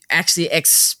we actually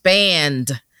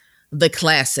expand the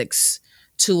classics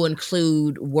to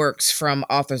include works from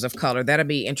authors of color? That'd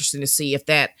be interesting to see if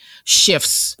that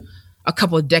shifts a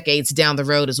couple of decades down the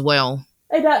road as well.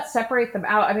 And not separate them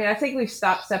out. I mean, I think we've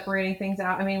stopped separating things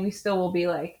out. I mean, we still will be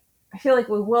like, I feel like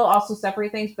we will also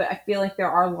separate things, but I feel like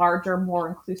there are larger, more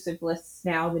inclusive lists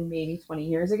now than maybe 20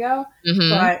 years ago. Mm-hmm.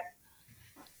 But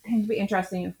it'd be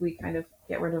interesting if we kind of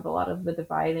get rid of a lot of the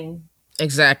dividing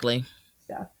Exactly.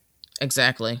 stuff.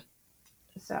 Exactly.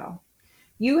 So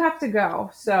you have to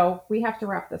go. So we have to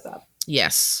wrap this up.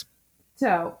 Yes.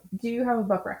 So, do you have a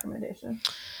book recommendation?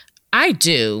 I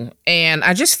do, and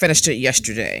I just finished it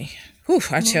yesterday. Whew,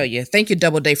 I tell you, thank you,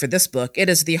 Doubleday, for this book. It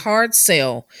is The Hard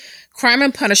Sell: Crime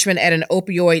and Punishment at an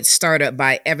Opioid Startup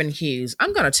by Evan Hughes.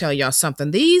 I'm going to tell y'all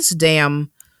something. These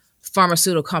damn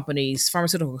pharmaceutical companies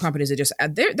are just,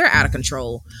 they're out of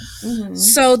control. Mm-hmm.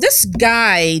 So this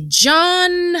guy,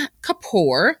 John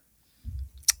Kapoor,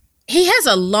 he has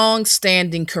a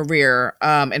long-standing career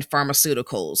in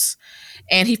pharmaceuticals,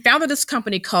 and he founded this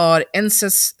company called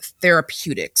Insys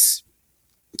Therapeutics.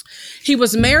 He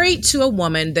was married to a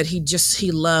woman that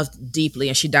he loved deeply,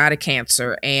 and she died of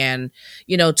cancer. And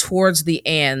towards the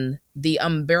end, the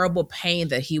unbearable pain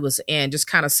that he was in just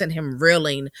kind of sent him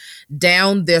reeling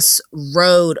down this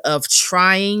road of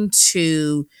trying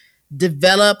to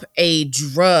develop a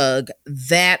drug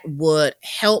that would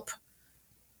help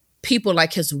people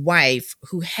like his wife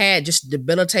who had just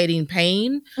debilitating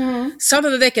pain,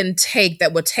 something that they can take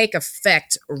that would take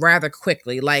effect rather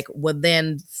quickly, like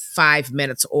within 5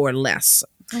 minutes or less.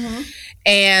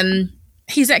 And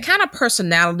he's that kind of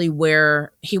personality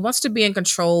where he wants to be in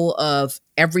control of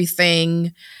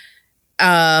everything.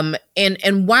 And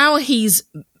while he's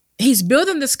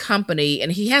building this company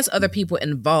and he has other people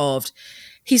involved,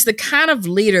 he's the kind of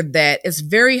leader that it's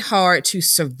very hard to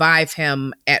survive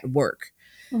him at work.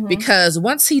 Because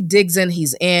once he digs in,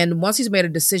 he's in. Once he's made a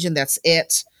decision, that's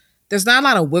it. There's not a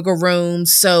lot of wiggle room.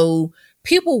 So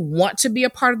people want to be a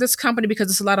part of this company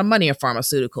because it's a lot of money in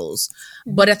pharmaceuticals.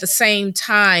 But at the same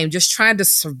time, just trying to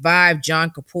survive John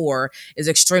Kapoor is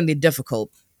extremely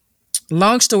difficult.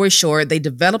 Long story short, they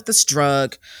developed this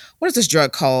drug. What is this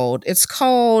drug called? It's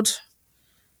called,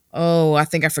 I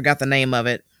think I forgot the name of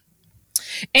it.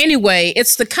 Anyway,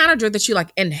 it's the kind of drug that you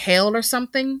like inhale or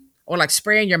something, or like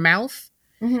spray in your mouth.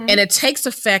 And it takes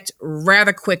effect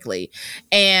rather quickly.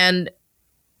 And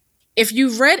if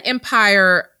you've read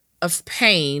Empire of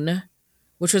Pain,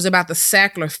 which was about the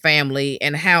Sackler family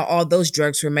and how all those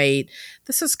drugs were made,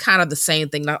 this is kind of the same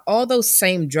thing. Like, all those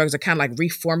same drugs are kind of like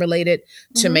reformulated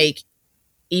to make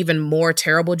even more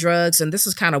terrible drugs. And this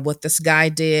is kind of what this guy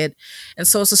did. And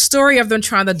so it's a story of them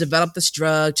trying to develop this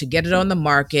drug, to get it on the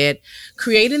market,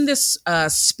 creating this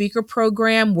speaker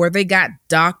program where they got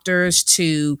doctors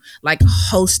to like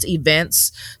host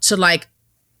events to like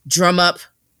drum up,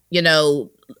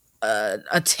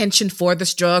 attention for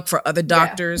this drug for other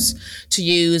doctors to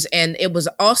use. And it was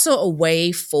also a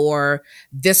way for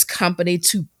this company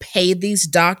to pay these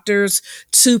doctors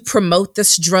to promote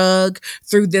this drug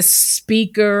through this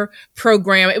speaker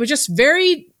program. It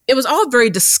was all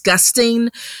very disgusting,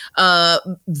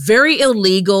 very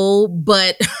illegal,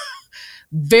 but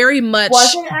very much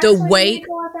was it the actually way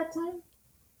illegal at that time?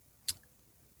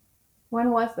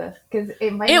 When was this? Because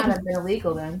it might not have been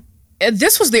illegal then.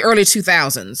 This was the early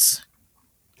 2000s.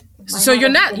 So you're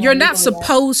not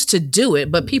supposed to do it,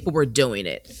 but people were doing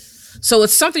it. So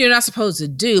it's something you're not supposed to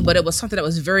do, but it was something that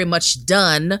was very much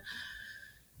done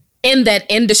in that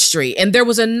industry. And there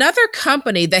was another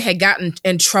company that had gotten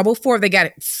in trouble for, they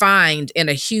got fined in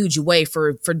a huge way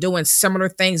for doing similar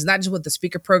things, not just with the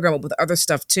speaker program, but with other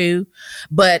stuff too.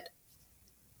 But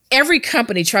every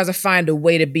company tries to find a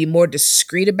way to be more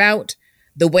discreet about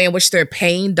the way in which they're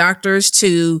paying doctors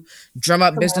to drum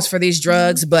up business for these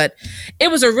drugs. But it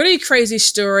was a really crazy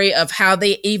story of how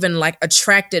they even like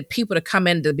attracted people to come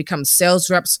in to become sales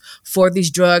reps for these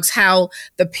drugs, how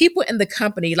the people in the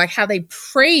company, like how they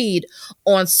preyed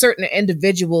on certain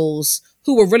individuals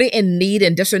who were really in need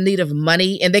and just in need of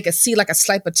money, and they could see like a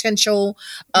slight potential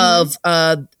of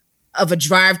a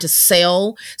drive to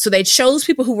sell. So they chose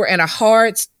people who were in a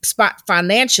hard spot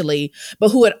financially, but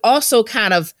who had also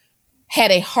kind of had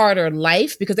a harder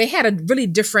life because they had a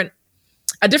different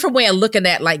way of looking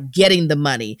at like getting the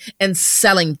money and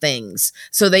selling things.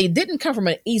 So they didn't come from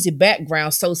an easy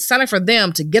background. So selling for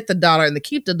them to get the dollar and to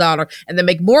keep the dollar and then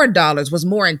make more dollars was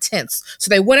more intense. So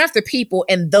they went after people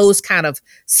in those kind of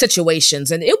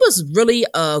situations. And it was really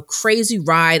a crazy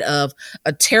ride of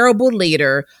a terrible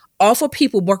leader, awful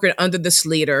people working under this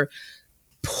leader,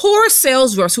 poor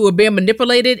sales reps who were being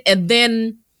manipulated and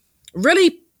then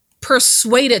really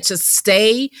persuaded to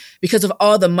stay because of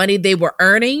all the money they were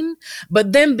earning,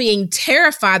 but then being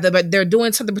terrified that they're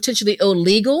doing something potentially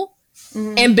illegal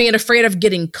and being afraid of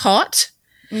getting caught.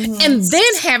 And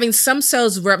then having some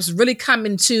sales reps really come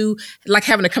into like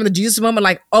having to come to Jesus moment,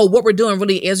 like, oh, what we're doing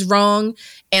really is wrong.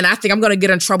 And I think I'm going to get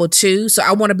in trouble too. So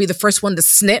I want to be the first one to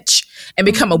snitch and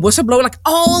become a whistleblower. Like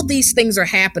all these things are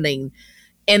happening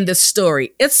in this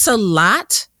story. It's a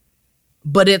lot,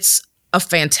 but it's a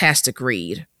fantastic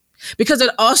read. Because it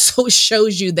also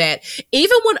shows you that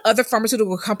even when other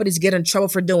pharmaceutical companies get in trouble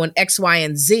for doing X, Y,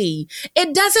 and Z,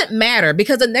 it doesn't matter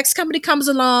because the next company comes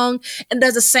along and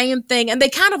does the same thing, and they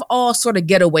kind of all sort of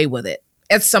get away with it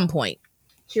at some point.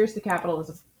 Cheers to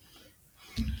capitalism.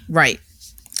 Right.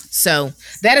 So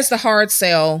that is The Hard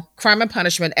Sell, Crime and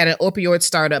Punishment at an Opioid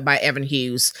Startup by Evan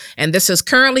Hughes. And this is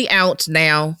currently out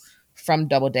now from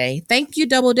Doubleday. Thank you,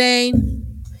 Doubleday.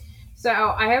 So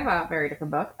I have a very different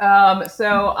book. I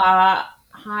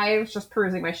was just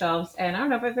perusing my shelves, and I don't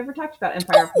know if I've ever talked about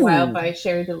Empire of the Wild by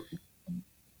Sherry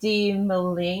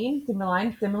DeMilane.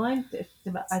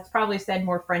 It's probably said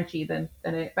more Frenchy than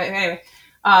it. But anyway,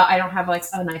 I don't have like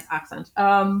a nice accent.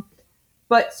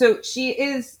 But so she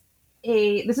is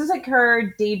this is like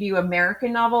her debut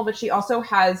American novel, but she also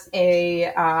has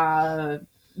a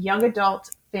young adult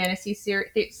fantasy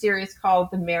series called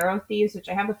The Marrow Thieves, which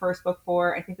I have the first book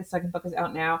for. I think the second book is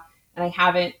out now, and I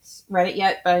haven't read it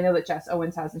yet, but I know that Jess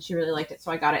Owens has, and she really liked it,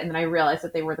 so I got it. And then I realized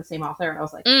that they were the same author, and I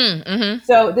was like,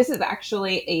 So this is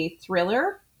actually a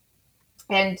thriller,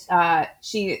 and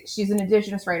she's an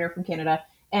Indigenous writer from Canada,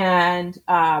 and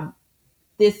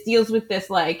this deals with this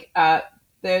like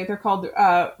they're called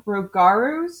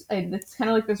Rogarus, and it's kind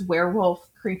of like this werewolf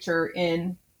creature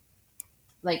in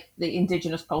like the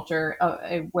Indigenous culture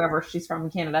wherever she's from in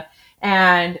Canada,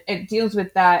 and it deals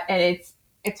with that, and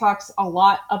it talks a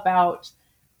lot about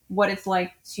what it's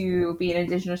like to be an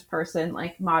Indigenous person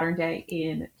like modern day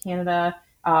in Canada,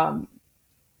 and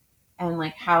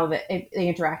like how they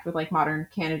interact with like modern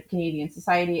Canadian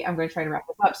society. I'm going to try to wrap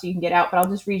this up so you can get out, but I'll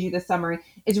just read you the summary.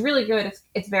 It's really good.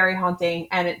 It's very haunting,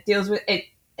 and it deals with it.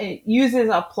 It uses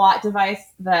a plot device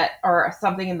or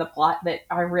something in the plot that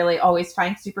I really always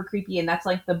find super creepy, and that's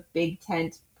like the big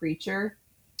tent preacher.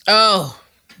 Oh,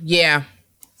 yeah.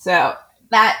 So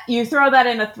that you throw that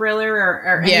in a thriller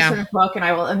or any sort of book, and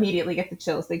I will immediately get the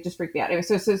chills. They just freak me out. Anyway,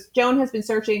 so Joan has been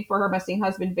searching for her missing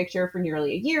husband, Victor, for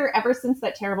nearly a year, ever since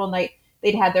that terrible night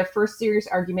they'd had their first serious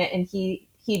argument, and he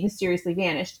mysteriously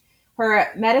vanished.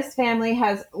 Her Metis family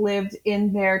has lived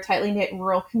in their tightly knit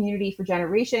rural community for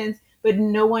generations, but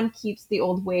no one keeps the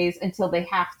old ways until they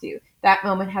have to. That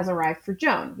moment has arrived for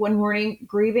Joan. One morning,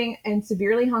 grieving and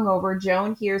severely hungover,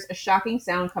 Joan hears a shocking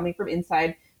sound coming from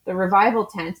inside the revival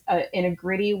tent in a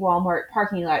gritty Walmart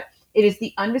parking lot. It is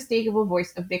the unmistakable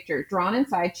voice of Victor. Drawn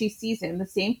inside, she sees him, the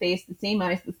same face, the same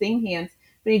eyes, the same hands,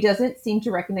 but he doesn't seem to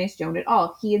recognize Joan at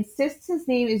all. He insists his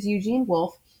name is Eugene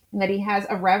Wolfe, and that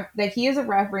he is a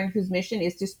reverend whose mission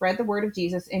is to spread the word of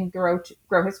Jesus and grow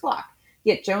his flock.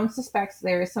 Yet Joan suspects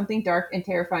there is something dark and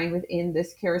terrifying within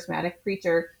this charismatic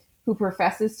preacher who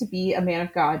professes to be a man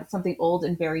of God, something old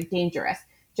and very dangerous.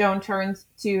 Joan turns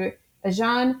to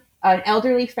Ajan, an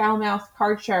elderly, foul-mouthed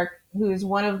card shark who is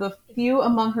one of the few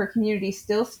among her community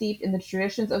still steeped in the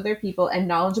traditions of their people and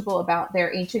knowledgeable about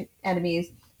their ancient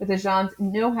enemies. With Ajan's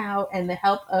know-how and the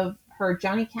help of her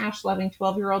Johnny Cash-loving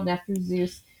 12-year-old nephew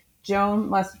Zeus, Joan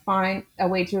must find a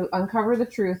way to uncover the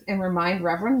truth and remind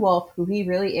Reverend Wolfe who he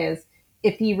really is.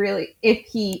 If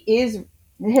he is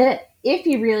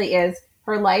he really is,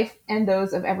 her life and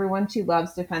those of everyone she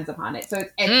loves depends upon it. So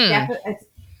it's definitely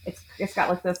it's got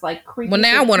like this like creepy. Well,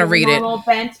 now I want to read it.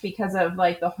 Bent because of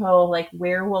like the whole like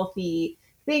werewolfy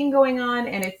thing going on,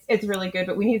 and it's really good.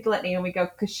 But we need to let Naomi go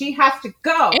because she has to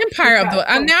go. Empire of the.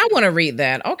 Now I want to read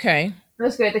that. Okay.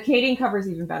 That's good. The Canadian cover is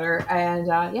even better, and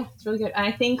yeah, it's really good. And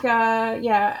I think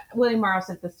William Morrow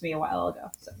sent this to me a while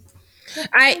ago. So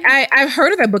I've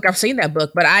heard of that book. I've seen that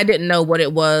book, but I didn't know what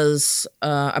it was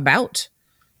about.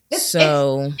 It's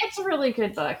a really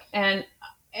good book, and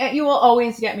you will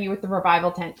always get me with the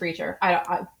revival tent creature.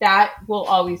 That will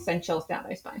always send chills down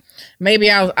my spine.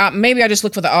 Maybe I'll just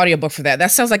look for the audiobook for that.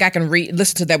 That sounds like I can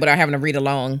listen to that without having to read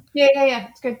along. Yeah.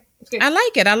 It's good. I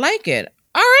like it.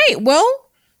 All right. Well,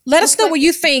 let us know what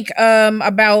you think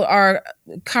about our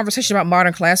conversation about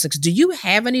modern classics. Do you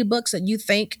have any books that you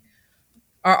think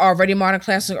are already modern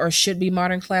classics or should be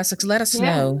modern classics? Let us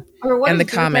know in the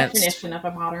comments. Definition of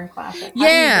a modern classic?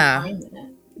 Yeah.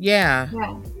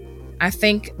 I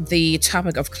think the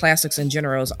topic of classics in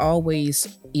general is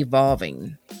always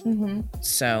evolving. Mm-hmm.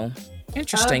 So,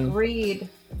 interesting. Agreed.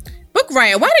 Book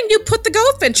Riot, why didn't you put the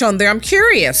Goldfinch on there? I'm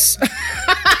curious.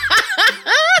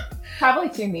 Probably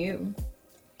too new.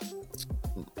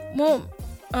 Well,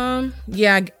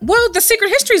 yeah. Well, The Secret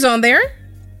History's on there.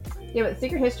 Yeah, but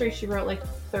Secret History she wrote like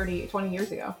 20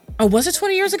 years ago. Oh, was it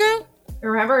 20 years ago?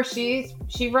 Remember, she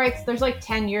writes, there's like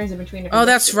 10 years in between. Oh,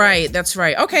 that's right.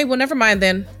 Okay, well, never mind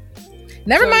then.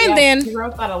 She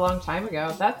wrote that a long time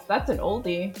ago. That's an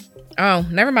oldie. Oh,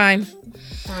 never mind.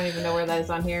 I don't even know where that is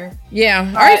on here. Yeah.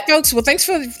 All right, folks. Well, thanks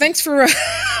for thanks for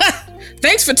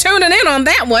tuning in on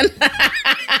that one.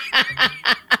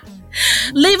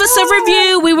 Leave us a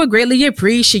review. We would greatly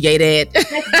appreciate it. Yes,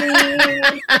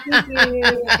 thank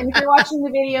you. And if you're watching the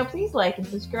video, please like and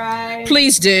subscribe.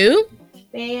 Please do.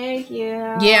 Thank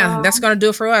you. Yeah, that's going to do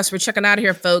it for us. We're checking out of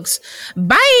here, folks.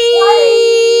 Bye.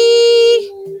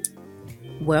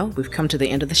 Well, we've come to the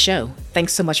end of the show.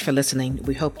 Thanks so much for listening.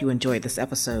 We hope you enjoyed this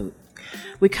episode.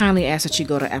 We kindly ask that you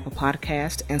go to Apple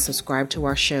Podcast and subscribe to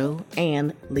our show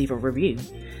and leave a review.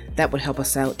 That would help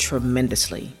us out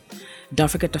tremendously. Don't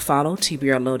forget to follow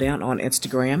TBR Lowdown on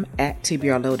Instagram at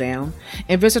TBR Lowdown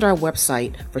and visit our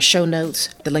website for show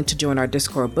notes, the link to join our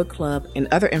Discord book club, and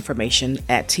other information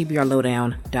at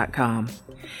tbrlowdown.com.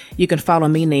 You can follow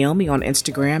me, Naomi, on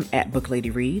Instagram at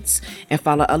BookLadyReads and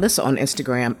follow Alyssa on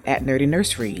Instagram at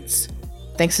NerdyNurseReads.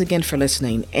 Thanks again for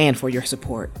listening and for your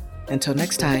support. Until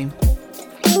next time.